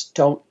just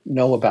don't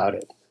know about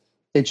it.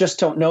 They just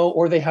don't know,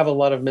 or they have a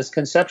lot of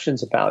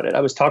misconceptions about it. I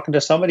was talking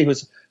to somebody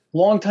who's a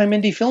longtime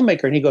indie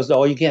filmmaker, and he goes,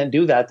 "Oh, you can't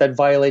do that. That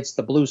violates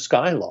the blue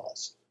sky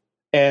laws."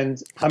 And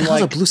I'm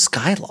like, a blue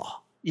sky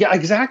law? Yeah,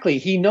 exactly.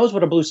 He knows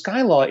what a blue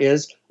sky law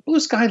is.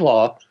 Blue sky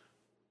law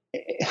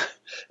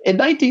in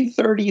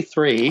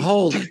 1933.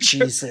 Holy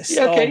Jesus!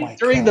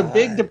 During the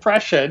Big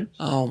Depression,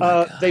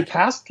 they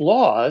passed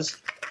laws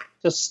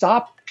to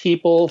stop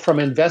people from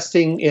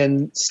investing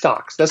in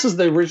stocks. This is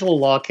the original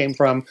law came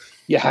from.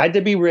 You had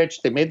to be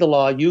rich. They made the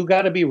law. You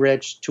got to be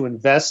rich to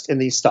invest in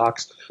these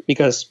stocks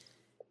because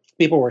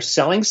people were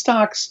selling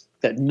stocks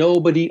that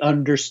nobody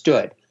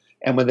understood.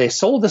 And when they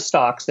sold the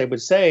stocks, they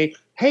would say,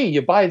 hey,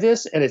 you buy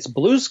this and it's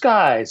blue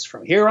skies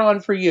from here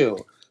on for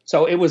you.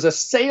 So it was a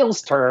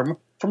sales term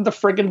from the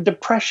friggin'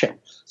 Depression.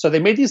 So they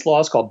made these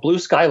laws called blue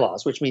sky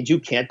laws, which means you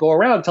can't go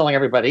around telling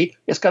everybody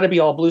it's got to be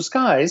all blue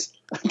skies.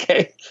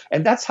 Okay.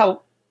 And that's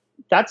how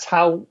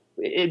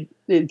it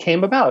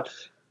came about.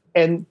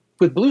 And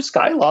with blue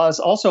sky laws,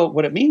 also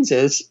what it means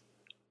is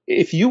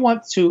if you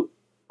want to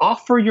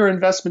offer your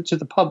investment to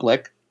the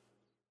public,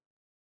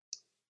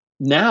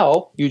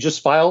 now you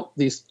just file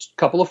these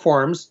couple of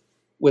forms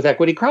with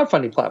Equity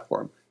Crowdfunding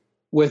Platform.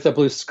 With the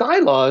blue sky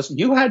laws,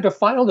 you had to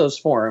file those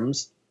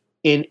forms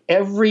in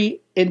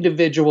every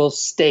individual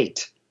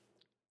state.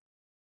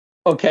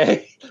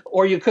 Okay?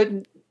 Or you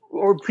couldn't,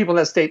 or people in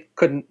that state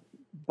couldn't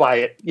buy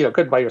it,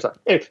 couldn't buy your stuff.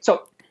 Anyway,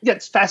 so yeah,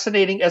 it's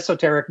fascinating,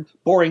 esoteric,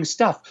 boring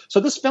stuff.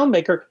 So this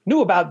filmmaker knew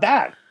about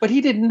that, but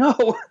he didn't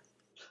know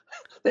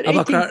that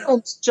 18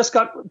 films just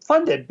got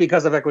funded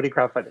because of equity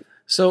crowdfunding.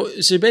 So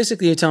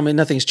basically you're telling me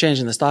nothing's changed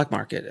in the stock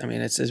market. I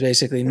mean, it's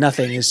basically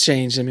nothing has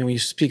changed. I mean, when you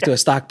speak to a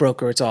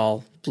stockbroker, it's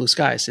all blue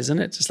skies, isn't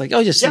it? It's just like,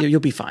 you'll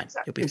be fine.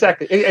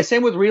 Exactly. You'll be fine.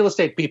 Same with real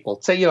estate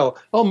people. Say,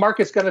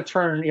 market's going to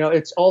turn,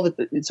 it's all,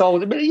 but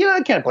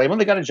I can't blame them.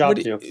 They got a job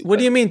to do. What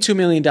do you mean $2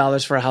 million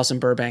for a house in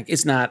Burbank?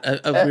 It's not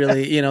a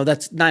really,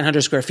 that's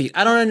 900 square feet.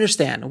 I don't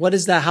understand. What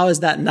is that? How is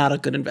that not a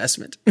good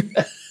investment?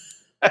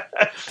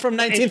 From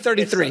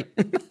 1933.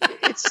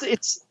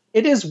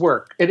 It is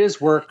work. It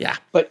is work. Yeah.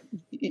 But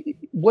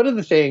one of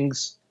the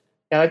things,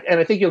 and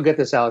I think you'll get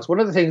this, Alex, one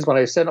of the things when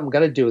I said I'm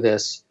going to do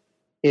this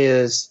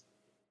is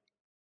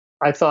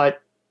I thought,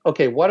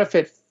 okay, what if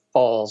it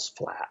falls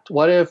flat?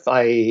 What if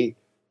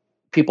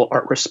people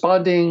aren't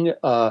responding?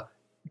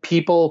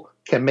 People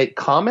can make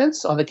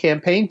comments on the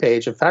campaign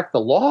page. In fact, the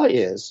law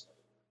is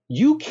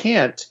you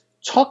can't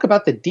talk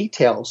about the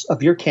details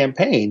of your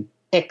campaign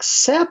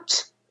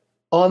except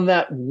on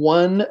that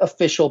one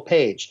official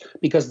page,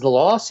 because the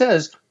law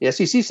says, the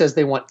SEC says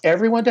they want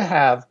everyone to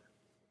have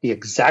the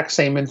exact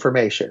same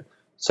information.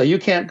 So you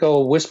can't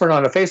go whispering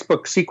on a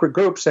Facebook secret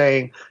group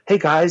saying, hey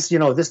guys,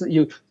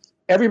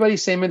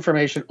 everybody's same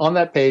information on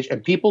that page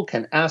and people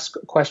can ask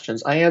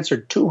questions. I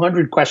answered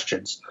 200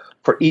 questions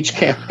for each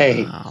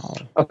campaign.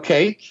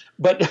 Okay.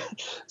 But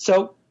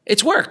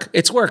it's work,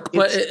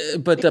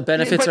 but the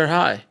benefits are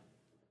high.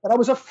 But I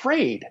was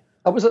afraid.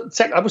 I'm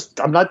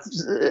not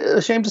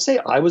ashamed to say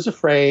I was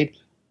afraid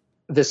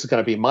this is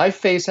going to be my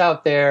face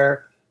out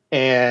there.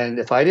 And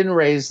if I didn't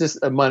raise this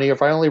money,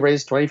 if I only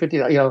raised 20, 50,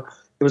 it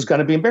was going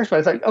to be embarrassing.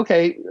 But I thought,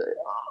 okay,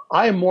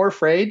 I am more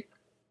afraid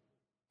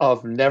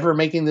of never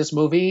making this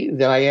movie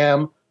than I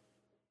am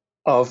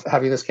of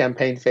having this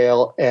campaign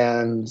fail.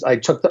 And I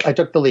took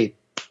the lead.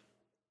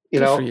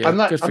 I'm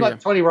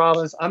not Tony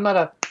Robbins. I'm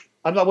not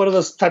one of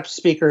those types of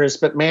speakers,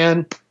 but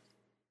man.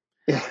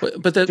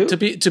 But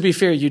to be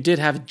fair, you did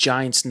have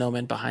giant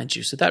snowmen behind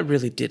you, so that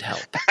really did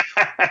help.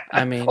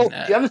 I mean,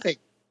 the other thing,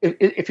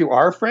 if you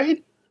are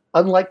afraid,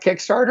 unlike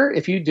Kickstarter,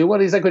 if you do one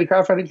of these equity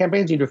crowdfunding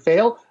campaigns, you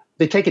fail,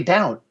 they take it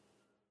down.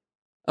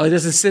 Oh, it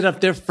doesn't sit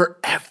up there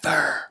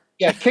forever.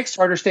 Yeah,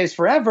 Kickstarter stays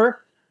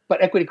forever,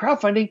 but equity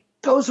crowdfunding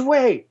goes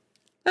away.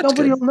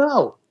 Nobody will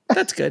know.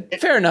 That's good.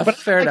 Fair enough. But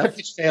Fair I like enough. The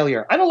pitch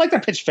failure. I don't like the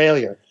pitch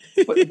failure,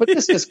 but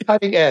this is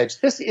cutting edge.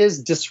 This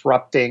is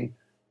disrupting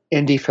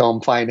indie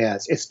film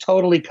finance. It's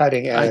totally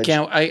cutting edge. I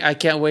can't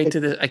wait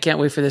I can't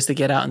wait for this to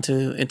get out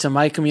into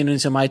my community,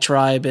 into my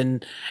tribe,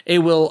 and it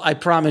will, I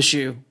promise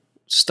you,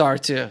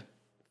 start to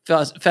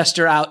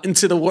fester out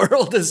into the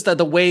world. As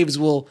the waves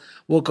will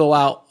go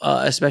out,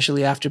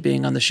 especially after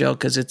being on the show,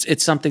 because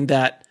it's something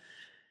that,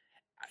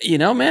 you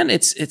know, man,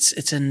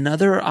 it's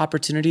another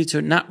opportunity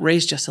to not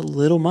raise just a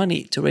little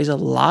money, to raise a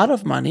lot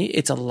of money.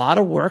 It's a lot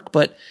of work,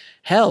 but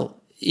hell,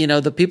 you know,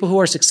 the people who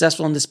are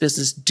successful in this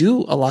business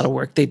do a lot of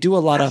work. They do a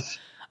lot of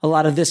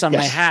this on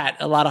my hat,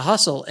 a lot of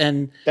hustle,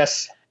 and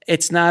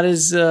it's not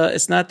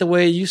it's not the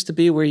way it used to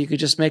be, where you could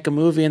just make a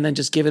movie and then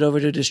just give it over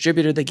to a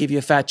distributor. They give you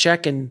a fat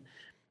check and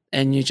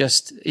you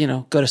just, you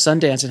know, go to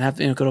Sundance and have,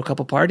 you know, go to a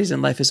couple parties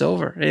and life is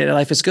over.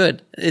 Life is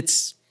good.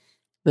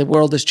 The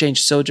world has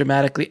changed so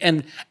dramatically,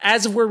 and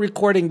as we're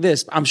recording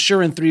this, I'm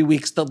sure in 3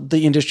 weeks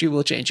the industry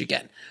will change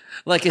again.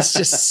 Like, it's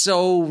just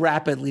so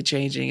rapidly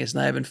changing. It's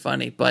not even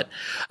funny. But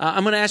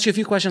I'm going to ask you a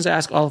few questions I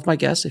ask all of my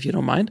guests, if you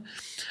don't mind.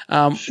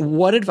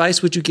 What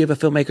advice would you give a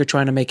filmmaker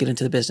trying to make it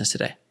into the business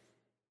today?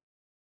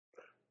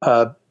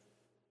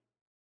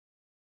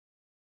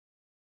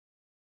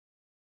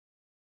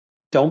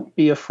 Don't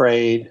be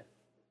afraid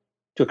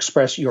to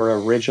express your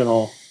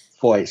original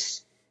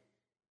voice.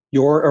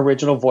 Your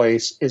original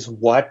voice is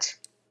what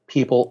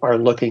people are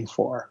looking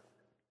for.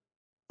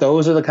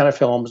 Those are the kind of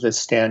films that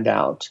stand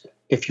out.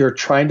 If you're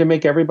trying to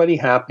make everybody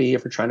happy,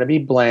 if you're trying to be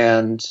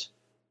bland,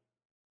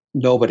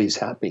 nobody's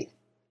happy.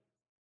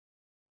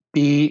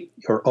 Be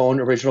your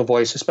own original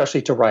voice,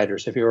 especially to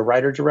writers. If you're a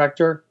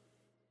writer-director,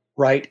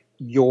 write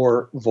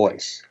your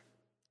voice.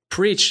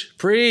 Preach,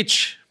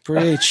 preach,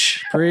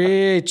 preach,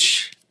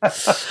 preach.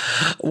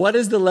 What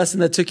is the lesson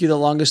that took you the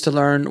longest to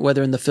learn,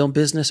 whether in the film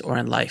business or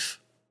in life?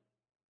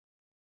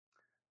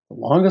 The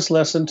longest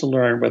lesson to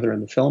learn, whether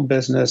in the film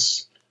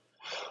business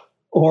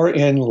or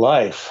in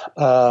life.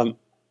 That's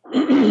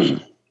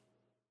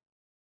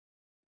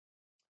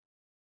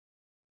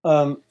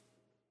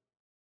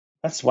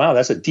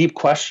a deep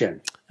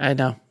question. I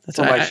know. That's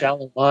for my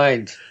shallow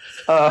mind.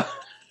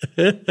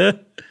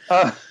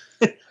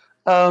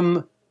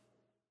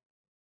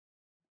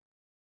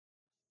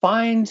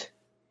 Find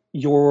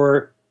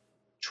your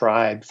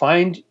tribe.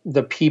 Find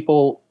the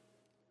people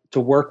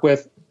to work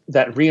with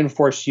that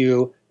reinforce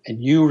you,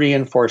 and you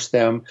reinforce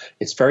them.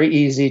 It's very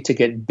easy to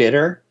get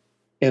bitter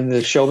in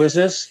the show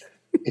business.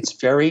 It's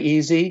very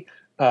easy.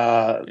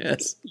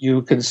 Yes.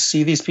 You can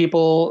see these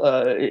people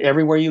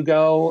everywhere you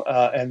go,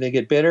 and they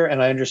get bitter.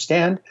 And I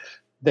understand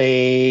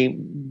they've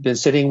been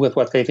sitting with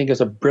what they think is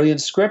a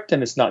brilliant script,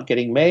 and it's not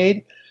getting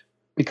made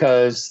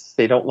because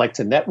they don't like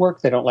to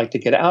network. They don't like to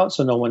get out,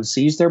 so no one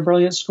sees their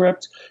brilliant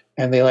script,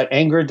 and they let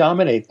anger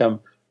dominate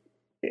them.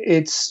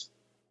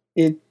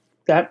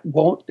 That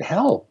won't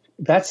help.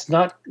 That's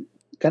not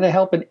going to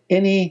help in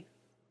any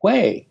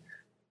way.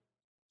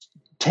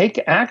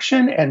 Take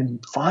action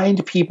and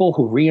find people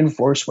who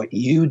reinforce what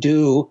you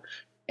do,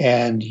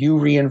 and you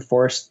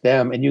reinforce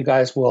them, and you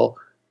guys will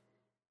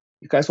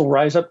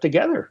rise up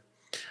together.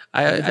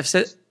 I've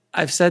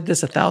said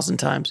this 1,000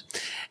 times.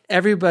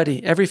 Every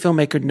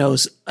filmmaker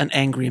knows an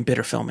angry and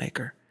bitter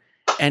filmmaker,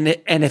 and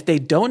if they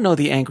don't know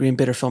the angry and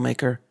bitter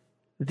filmmaker,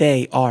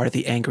 they are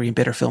the angry and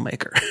bitter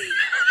filmmaker.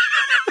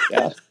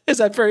 Yeah, is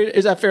that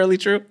fairly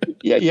true?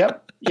 Yeah.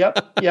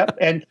 Yep.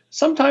 And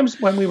sometimes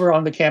when we were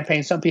on the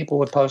campaign, some people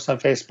would post on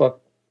Facebook,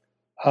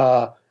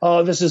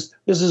 "Oh, this is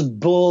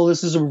bull.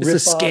 This is a ripoff.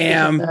 It's a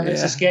scam.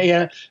 It's a scam."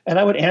 Yeah. And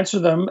I would answer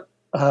them.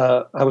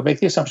 I would make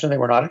the assumption they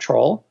were not a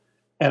troll,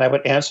 and I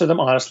would answer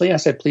them honestly. I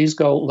said, "Please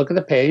go look at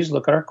the page,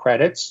 look at our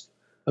credits,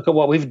 look at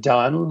what we've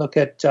done, look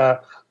at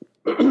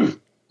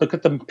look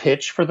at the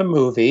pitch for the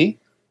movie,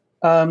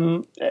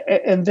 and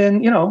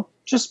then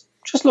just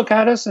look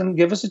at us and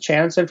give us a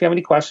chance. And if you have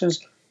any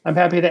questions, I'm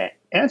happy to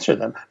answer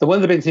them." One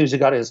of the big things you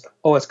got is,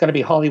 it's going to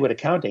be Hollywood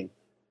accounting.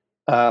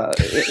 And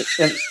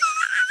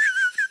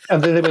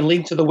then they would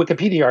link to the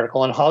Wikipedia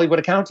article on Hollywood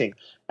accounting.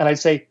 And I'd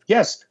say,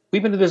 yes,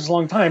 we've been doing this a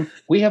long time.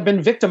 We have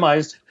been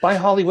victimized by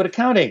Hollywood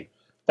accounting.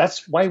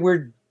 That's why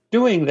we're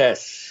doing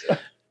this.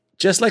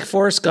 Just like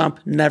Forrest Gump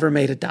never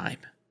made a dime.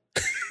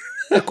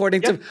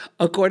 According to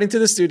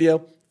the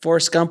studio,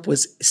 Forrest Gump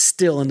was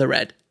still in the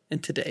red in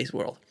today's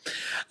world.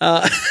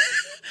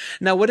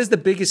 Now, what is the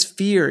biggest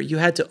fear you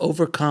had to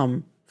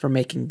overcome for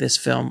making this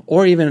film,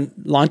 or even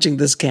launching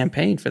this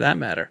campaign for that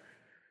matter?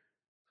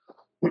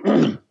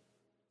 The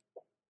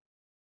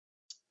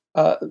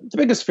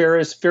biggest fear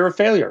is fear of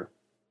failure.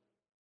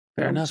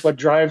 Fair enough. It's what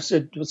drives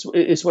it.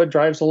 It's what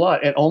drives a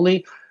lot. And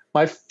only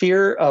my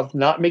fear of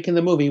not making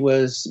the movie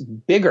was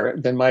bigger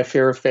than my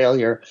fear of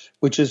failure,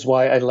 which is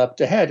why I leapt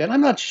ahead. And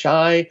I'm not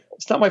shy.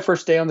 It's not my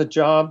first day on the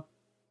job.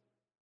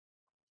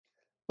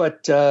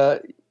 But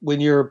when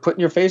you're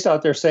putting your face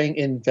out there saying,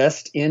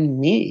 "Invest in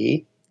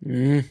me,"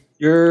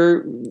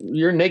 you're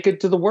naked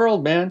to the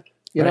world, man.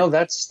 You know,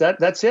 that's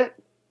it.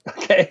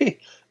 Okay.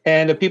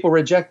 And if people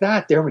reject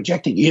that, they're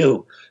rejecting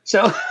you.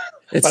 So,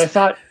 but I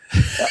thought,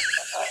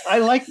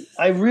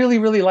 I really,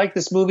 really like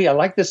this movie. I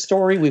like this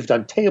story. We've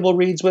done table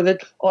reads with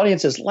it.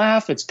 Audiences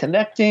laugh. It's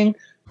connecting.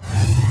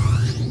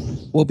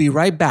 We'll be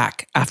right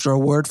back after a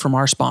word from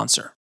our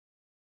sponsor.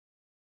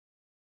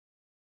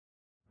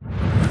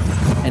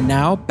 And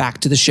now back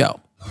to the show.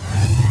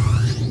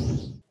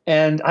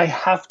 And I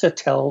have to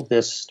tell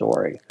this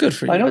story. Good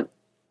for you. I know it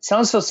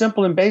sounds so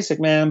simple and basic,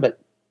 man, but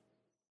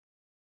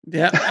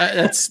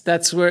yeah,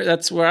 that's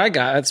where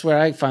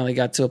I finally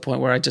got to a point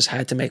where I just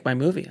had to make my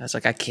movie. I was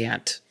like, I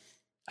can't.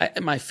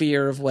 My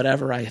fear of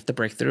whatever, I have to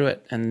break through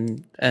it.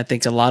 And I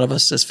think a lot of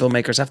us as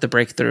filmmakers have to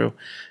break through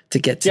to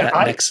get to that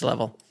next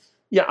level.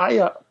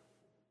 Yeah,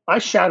 I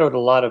shadowed a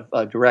lot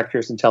of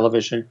directors in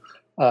television,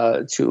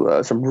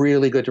 to some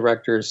really good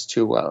directors.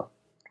 So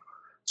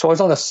I was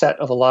on the set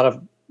of a lot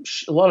of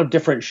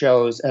different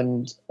shows,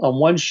 and on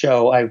one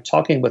show, I'm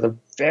talking with a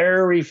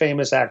very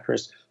famous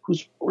actress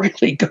who's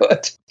really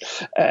good,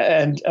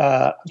 and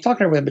I'm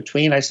talking to her in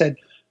between. I said,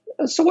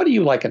 "So, what do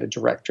you like in a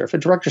director? If a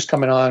director's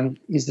coming on,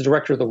 he's the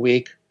director of the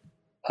week.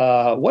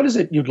 What is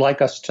it you'd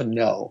like us to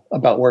know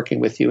about working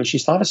with you?" And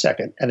she's thought a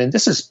second, and then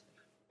this is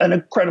an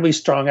incredibly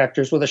strong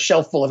actress with a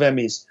shelf full of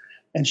Emmys,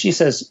 and she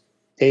says,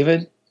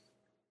 "David,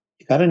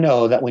 you got to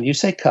know that when you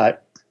say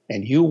cut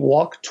and you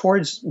walk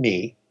towards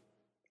me,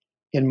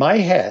 in my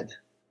head,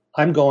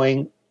 I'm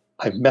going,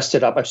 I've messed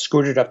it up. I've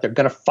screwed it up. They're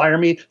going to fire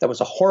me. That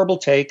was a horrible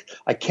take.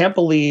 I can't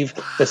believe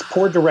this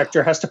poor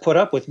director has to put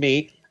up with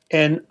me."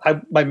 And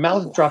my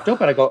mouth dropped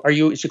open. I go, "Are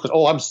you?" She goes,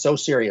 "Oh, I'm so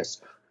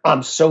serious.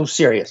 I'm so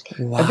serious."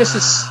 Wow. And this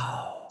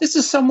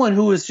is someone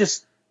who is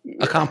just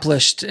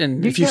accomplished.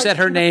 And if you said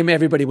her name,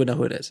 everybody would know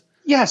who it is.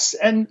 Yes.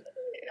 And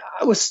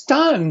I was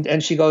stunned.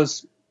 And she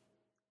goes,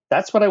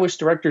 "That's what I wish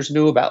directors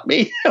knew about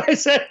me." I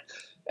said,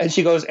 and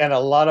she goes, "And a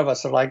lot of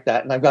us are like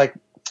that." And I'm like,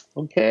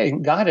 "Okay,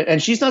 got it."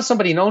 And she's not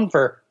somebody known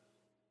for,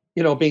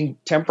 being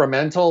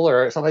temperamental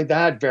or something like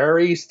that.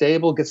 Very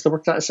stable, gets the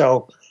work done.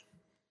 So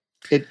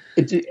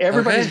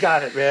everybody's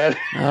got it, man.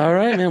 All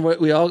right, man.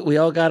 We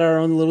all got our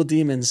own little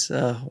demons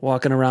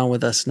walking around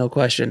with us, no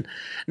question.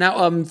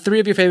 Now,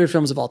 3 of your favorite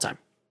films of all time.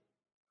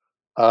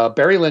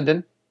 Barry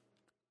Lyndon.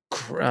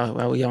 Well,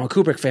 I'm a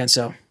Kubrick fan,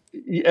 so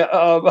yeah,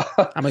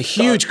 I'm a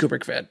huge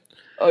Kubrick fan.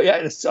 Oh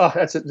yeah, this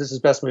is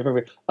best movie for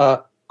me.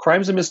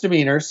 Crimes and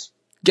Misdemeanors.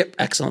 Yep,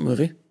 excellent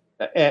movie.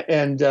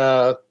 And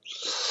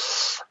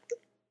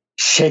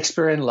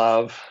Shakespeare in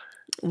Love.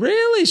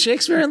 Really,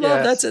 Shakespeare in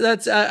Love? Yes.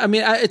 That's. I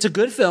mean, it's a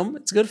good film.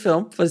 It's a good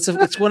film, but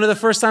it's one of the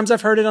first times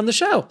I've heard it on the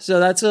show. So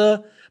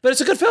but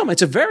it's a good film.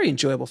 It's a very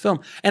enjoyable film,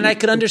 and I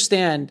could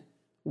understand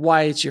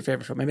why it's your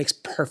favorite film. It makes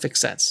perfect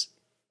sense.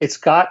 It's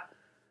got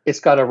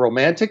a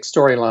romantic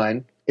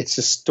storyline. It's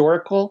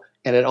historical,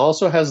 and it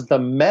also has the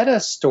meta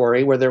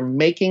story where they're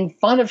making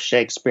fun of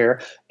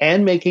Shakespeare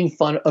and making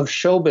fun of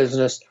show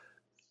business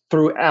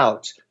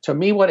throughout. To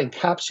me, what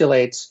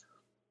encapsulates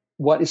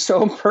what is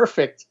so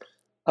perfect.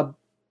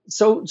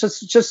 So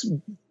just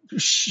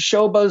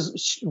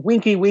showbuzz,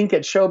 winky wink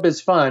at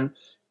showbiz fun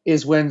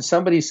is when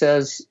somebody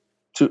says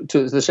to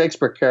the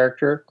Shakespeare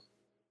character,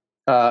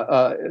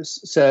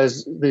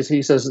 says this,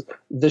 he says,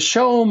 "The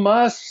show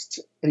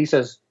must," and he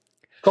says,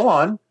 "Go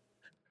on."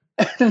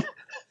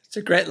 It's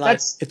a great line.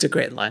 It's a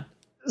great line.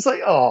 It's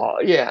like, oh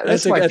yeah,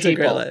 that's my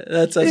people. A great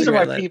line. These are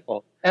my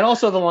people. And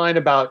also the line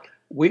about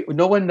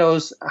no one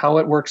knows how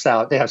it works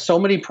out. They have so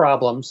many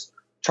problems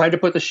trying to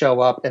put the show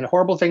up, and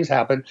horrible things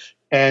happen.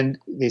 And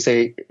they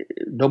say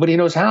nobody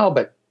knows how,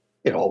 but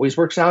it always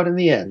works out in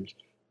the end.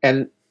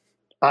 And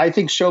I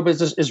think show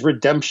business is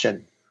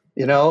redemption,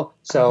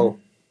 So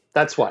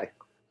that's why.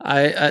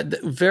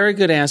 Very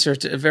good answer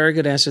to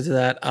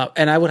that.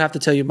 And I would have to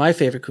tell you my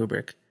favorite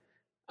Kubrick,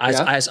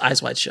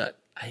 Eyes Wide Shut.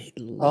 I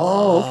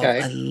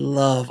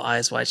love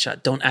Eyes Wide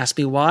Shut. Don't ask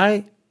me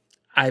why.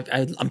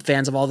 I'm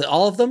fans of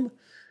all of them,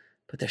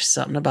 but there's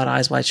something about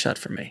Eyes Wide Shut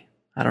for me.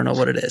 I don't know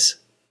what it is.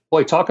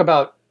 Boy, talk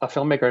about a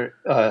filmmaker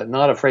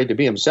not afraid to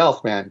be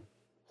himself, man.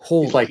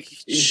 Eyes Wide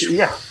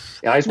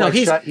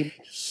Shut.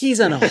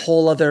 He's on a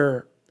whole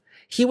other.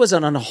 He was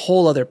on a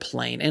whole other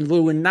plane, and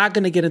we're not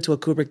going to get into a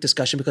Kubrick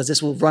discussion because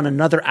this will run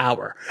another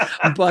hour.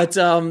 But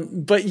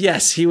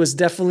yes, he was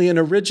definitely an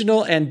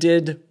original and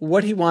did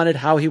what he wanted,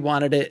 how he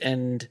wanted it,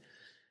 and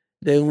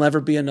there'll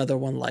never be another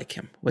one like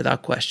him,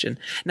 without question.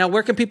 Now,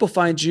 where can people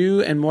find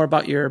you and more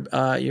about your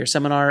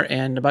seminar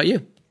and about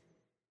you?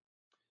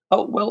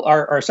 Oh, well,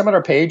 our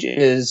seminar page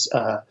is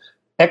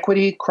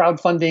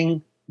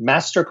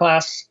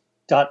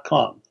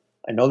equitycrowdfundingmasterclass.com.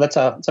 I know it's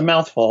a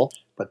mouthful,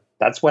 but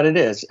that's what it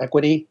is,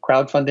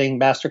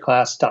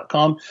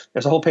 equitycrowdfundingmasterclass.com.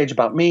 There's a whole page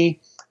about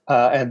me,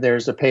 and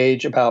there's a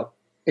page about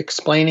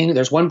explaining.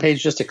 There's one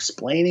page just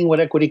explaining what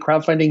equity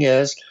crowdfunding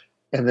is,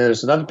 and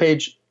there's another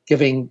page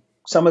giving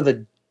some of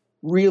the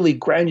really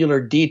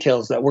granular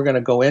details that we're going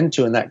to go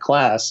into in that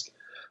class,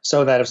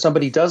 so that if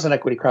somebody does an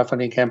equity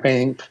crowdfunding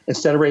campaign,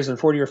 instead of raising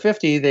 40 or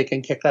 50, they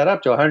can kick that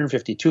up to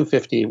 150,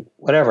 250,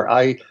 whatever.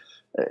 I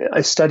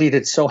studied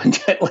it so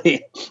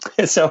intently.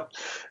 So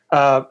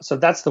So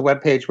that's the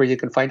webpage where you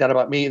can find out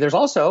about me. There's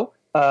also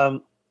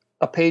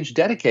a page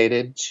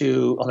dedicated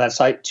on that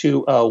site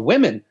to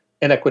women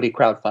in equity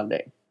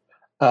crowdfunding,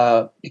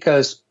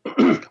 because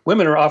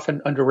women are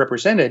often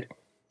underrepresented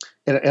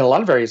in a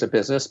lot of areas of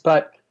business.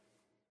 But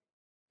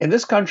in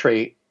this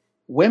country,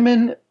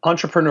 women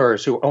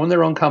entrepreneurs who own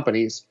their own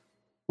companies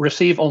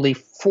receive only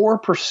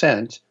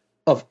 4%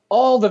 of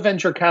all the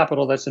venture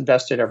capital that's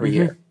invested every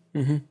year.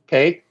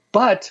 Okay,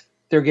 but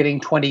they're getting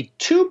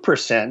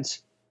 22%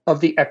 of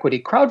the equity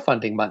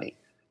crowdfunding money.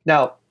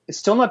 Now, it's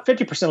still not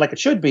 50% like it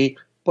should be,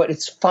 but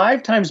it's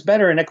 5 times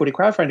better in equity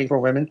crowdfunding for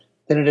women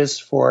than it is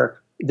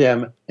for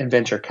them in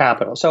venture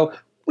capital. So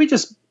we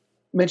just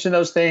mention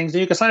those things.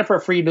 You can sign up for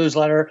a free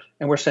newsletter,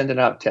 and we're sending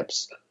out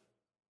tips.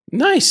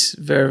 Nice.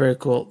 Very, very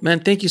cool. Man,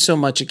 thank you so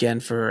much again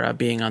for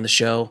being on the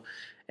show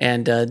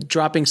and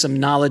dropping some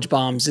knowledge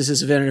bombs. This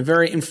has been a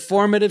very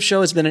informative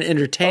show. It's been an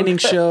entertaining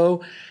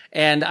show.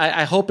 And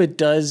I hope it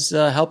does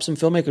help some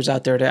filmmakers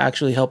out there to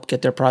actually help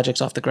get their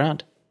projects off the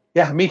ground.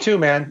 Yeah, me too,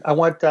 man. I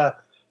want,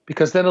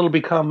 because then it'll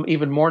become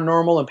even more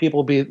normal and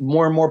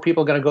more and more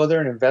people going to go there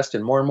and invest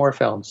in more and more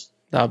films.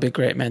 That'll be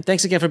great, man.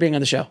 Thanks again for being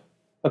on the show.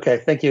 Okay.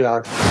 Thank you,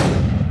 Alex.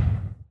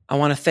 I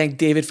want to thank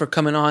David for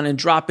coming on and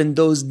dropping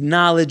those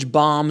knowledge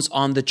bombs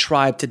on the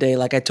tribe today.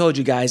 Like I told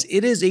you guys,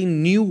 it is a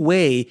new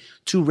way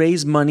to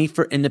raise money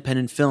for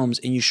independent films,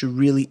 and you should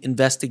really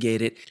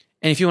investigate it.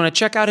 And if you want to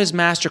check out his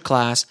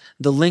masterclass,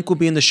 the link will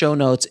be in the show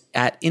notes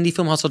at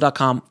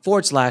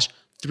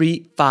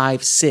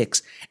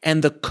indiefilmhustle.com/356.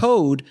 And the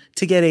code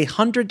to get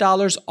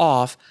 $100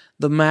 off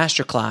the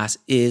masterclass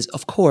is,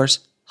 of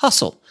course,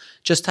 HUSTLE.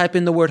 Just type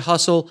in the word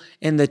HUSTLE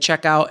in the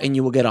checkout and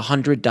you will get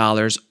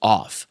 $100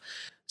 off.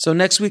 So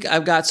next week,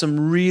 I've got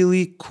some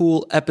really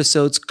cool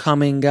episodes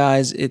coming,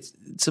 guys.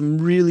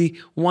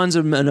 One's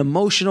an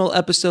emotional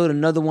episode.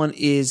 Another one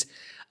is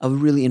a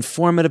really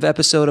informative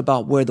episode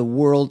about where the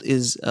world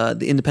is,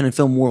 the independent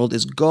film world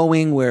is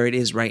going, where it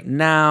is right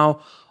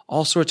now,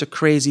 all sorts of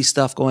crazy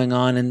stuff going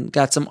on, and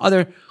got some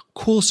other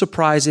cool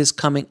surprises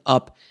coming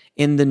up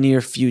in the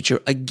near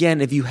future. Again,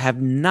 if you have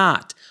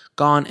not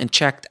gone and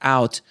checked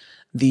out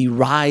The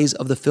Rise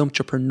of the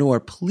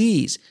Filmtrepreneur,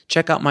 please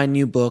check out my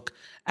new book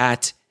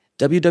at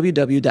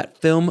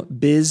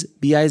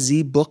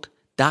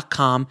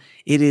www.filmbizbook.com.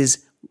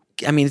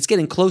 It's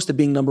getting close to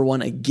being number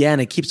one again.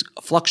 It keeps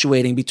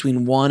fluctuating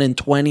between 1 and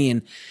 20,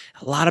 and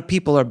a lot of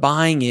people are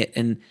buying it,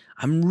 and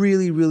I'm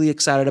really, really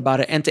excited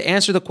about it. And to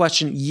answer the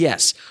question,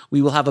 yes,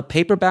 we will have a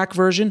paperback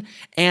version,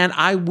 and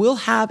I will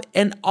have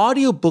an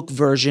audiobook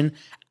version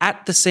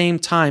at the same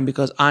time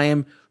because I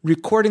am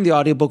recording the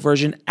audiobook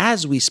version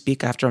as we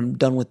speak. After I'm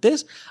done with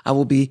this, I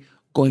will be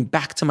going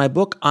back to my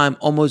book. I'm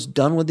almost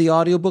done with the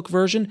audiobook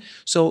version.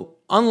 So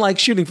unlike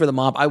Shooting for the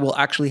Mob, I will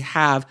actually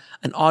have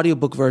an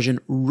audiobook version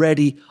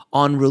ready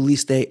on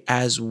release day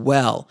as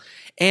well.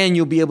 And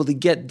you'll be able to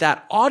get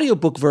that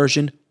audiobook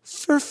version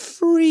for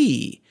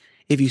free.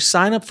 If you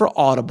sign up for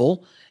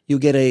Audible, you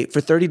get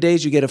for 30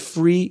 days, you get a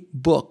free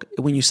book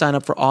when you sign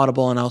up for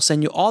Audible, and I'll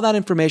send you all that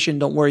information.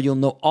 Don't worry, you'll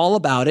know all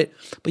about it,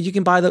 but you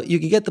can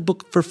get the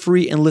book for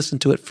free and listen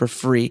to it for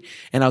free.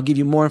 And I'll give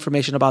you more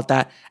information about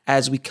that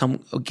as we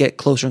get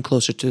closer and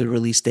closer to the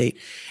release date.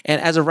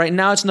 And as of right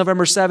now, it's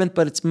November 7th,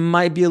 but it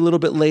might be a little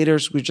bit later.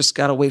 So we just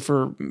got to wait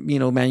for,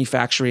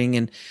 manufacturing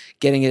and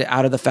getting it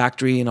out of the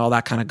factory and all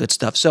that kind of good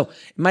stuff. So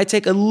it might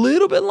take a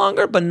little bit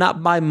longer, but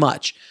not by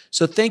much.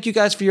 So thank you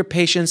guys for your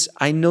patience.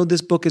 I know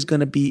this book is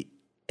going to be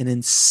an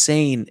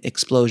insane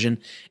explosion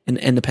in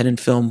independent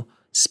film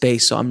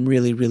space. So I'm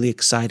really, really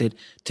excited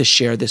to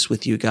share this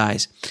with you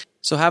guys.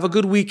 So have a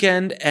good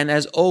weekend. And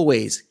as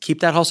always, keep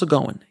that hustle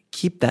going.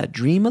 Keep that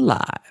dream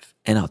alive.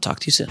 And I'll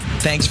talk to you soon.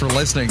 Thanks for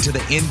listening to the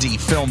Indie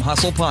Film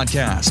Hustle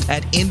podcast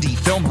at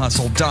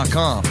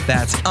indiefilmhustle.com.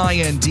 That's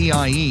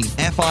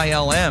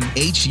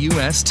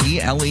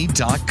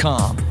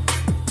INDIEFILMHUSTLE.com.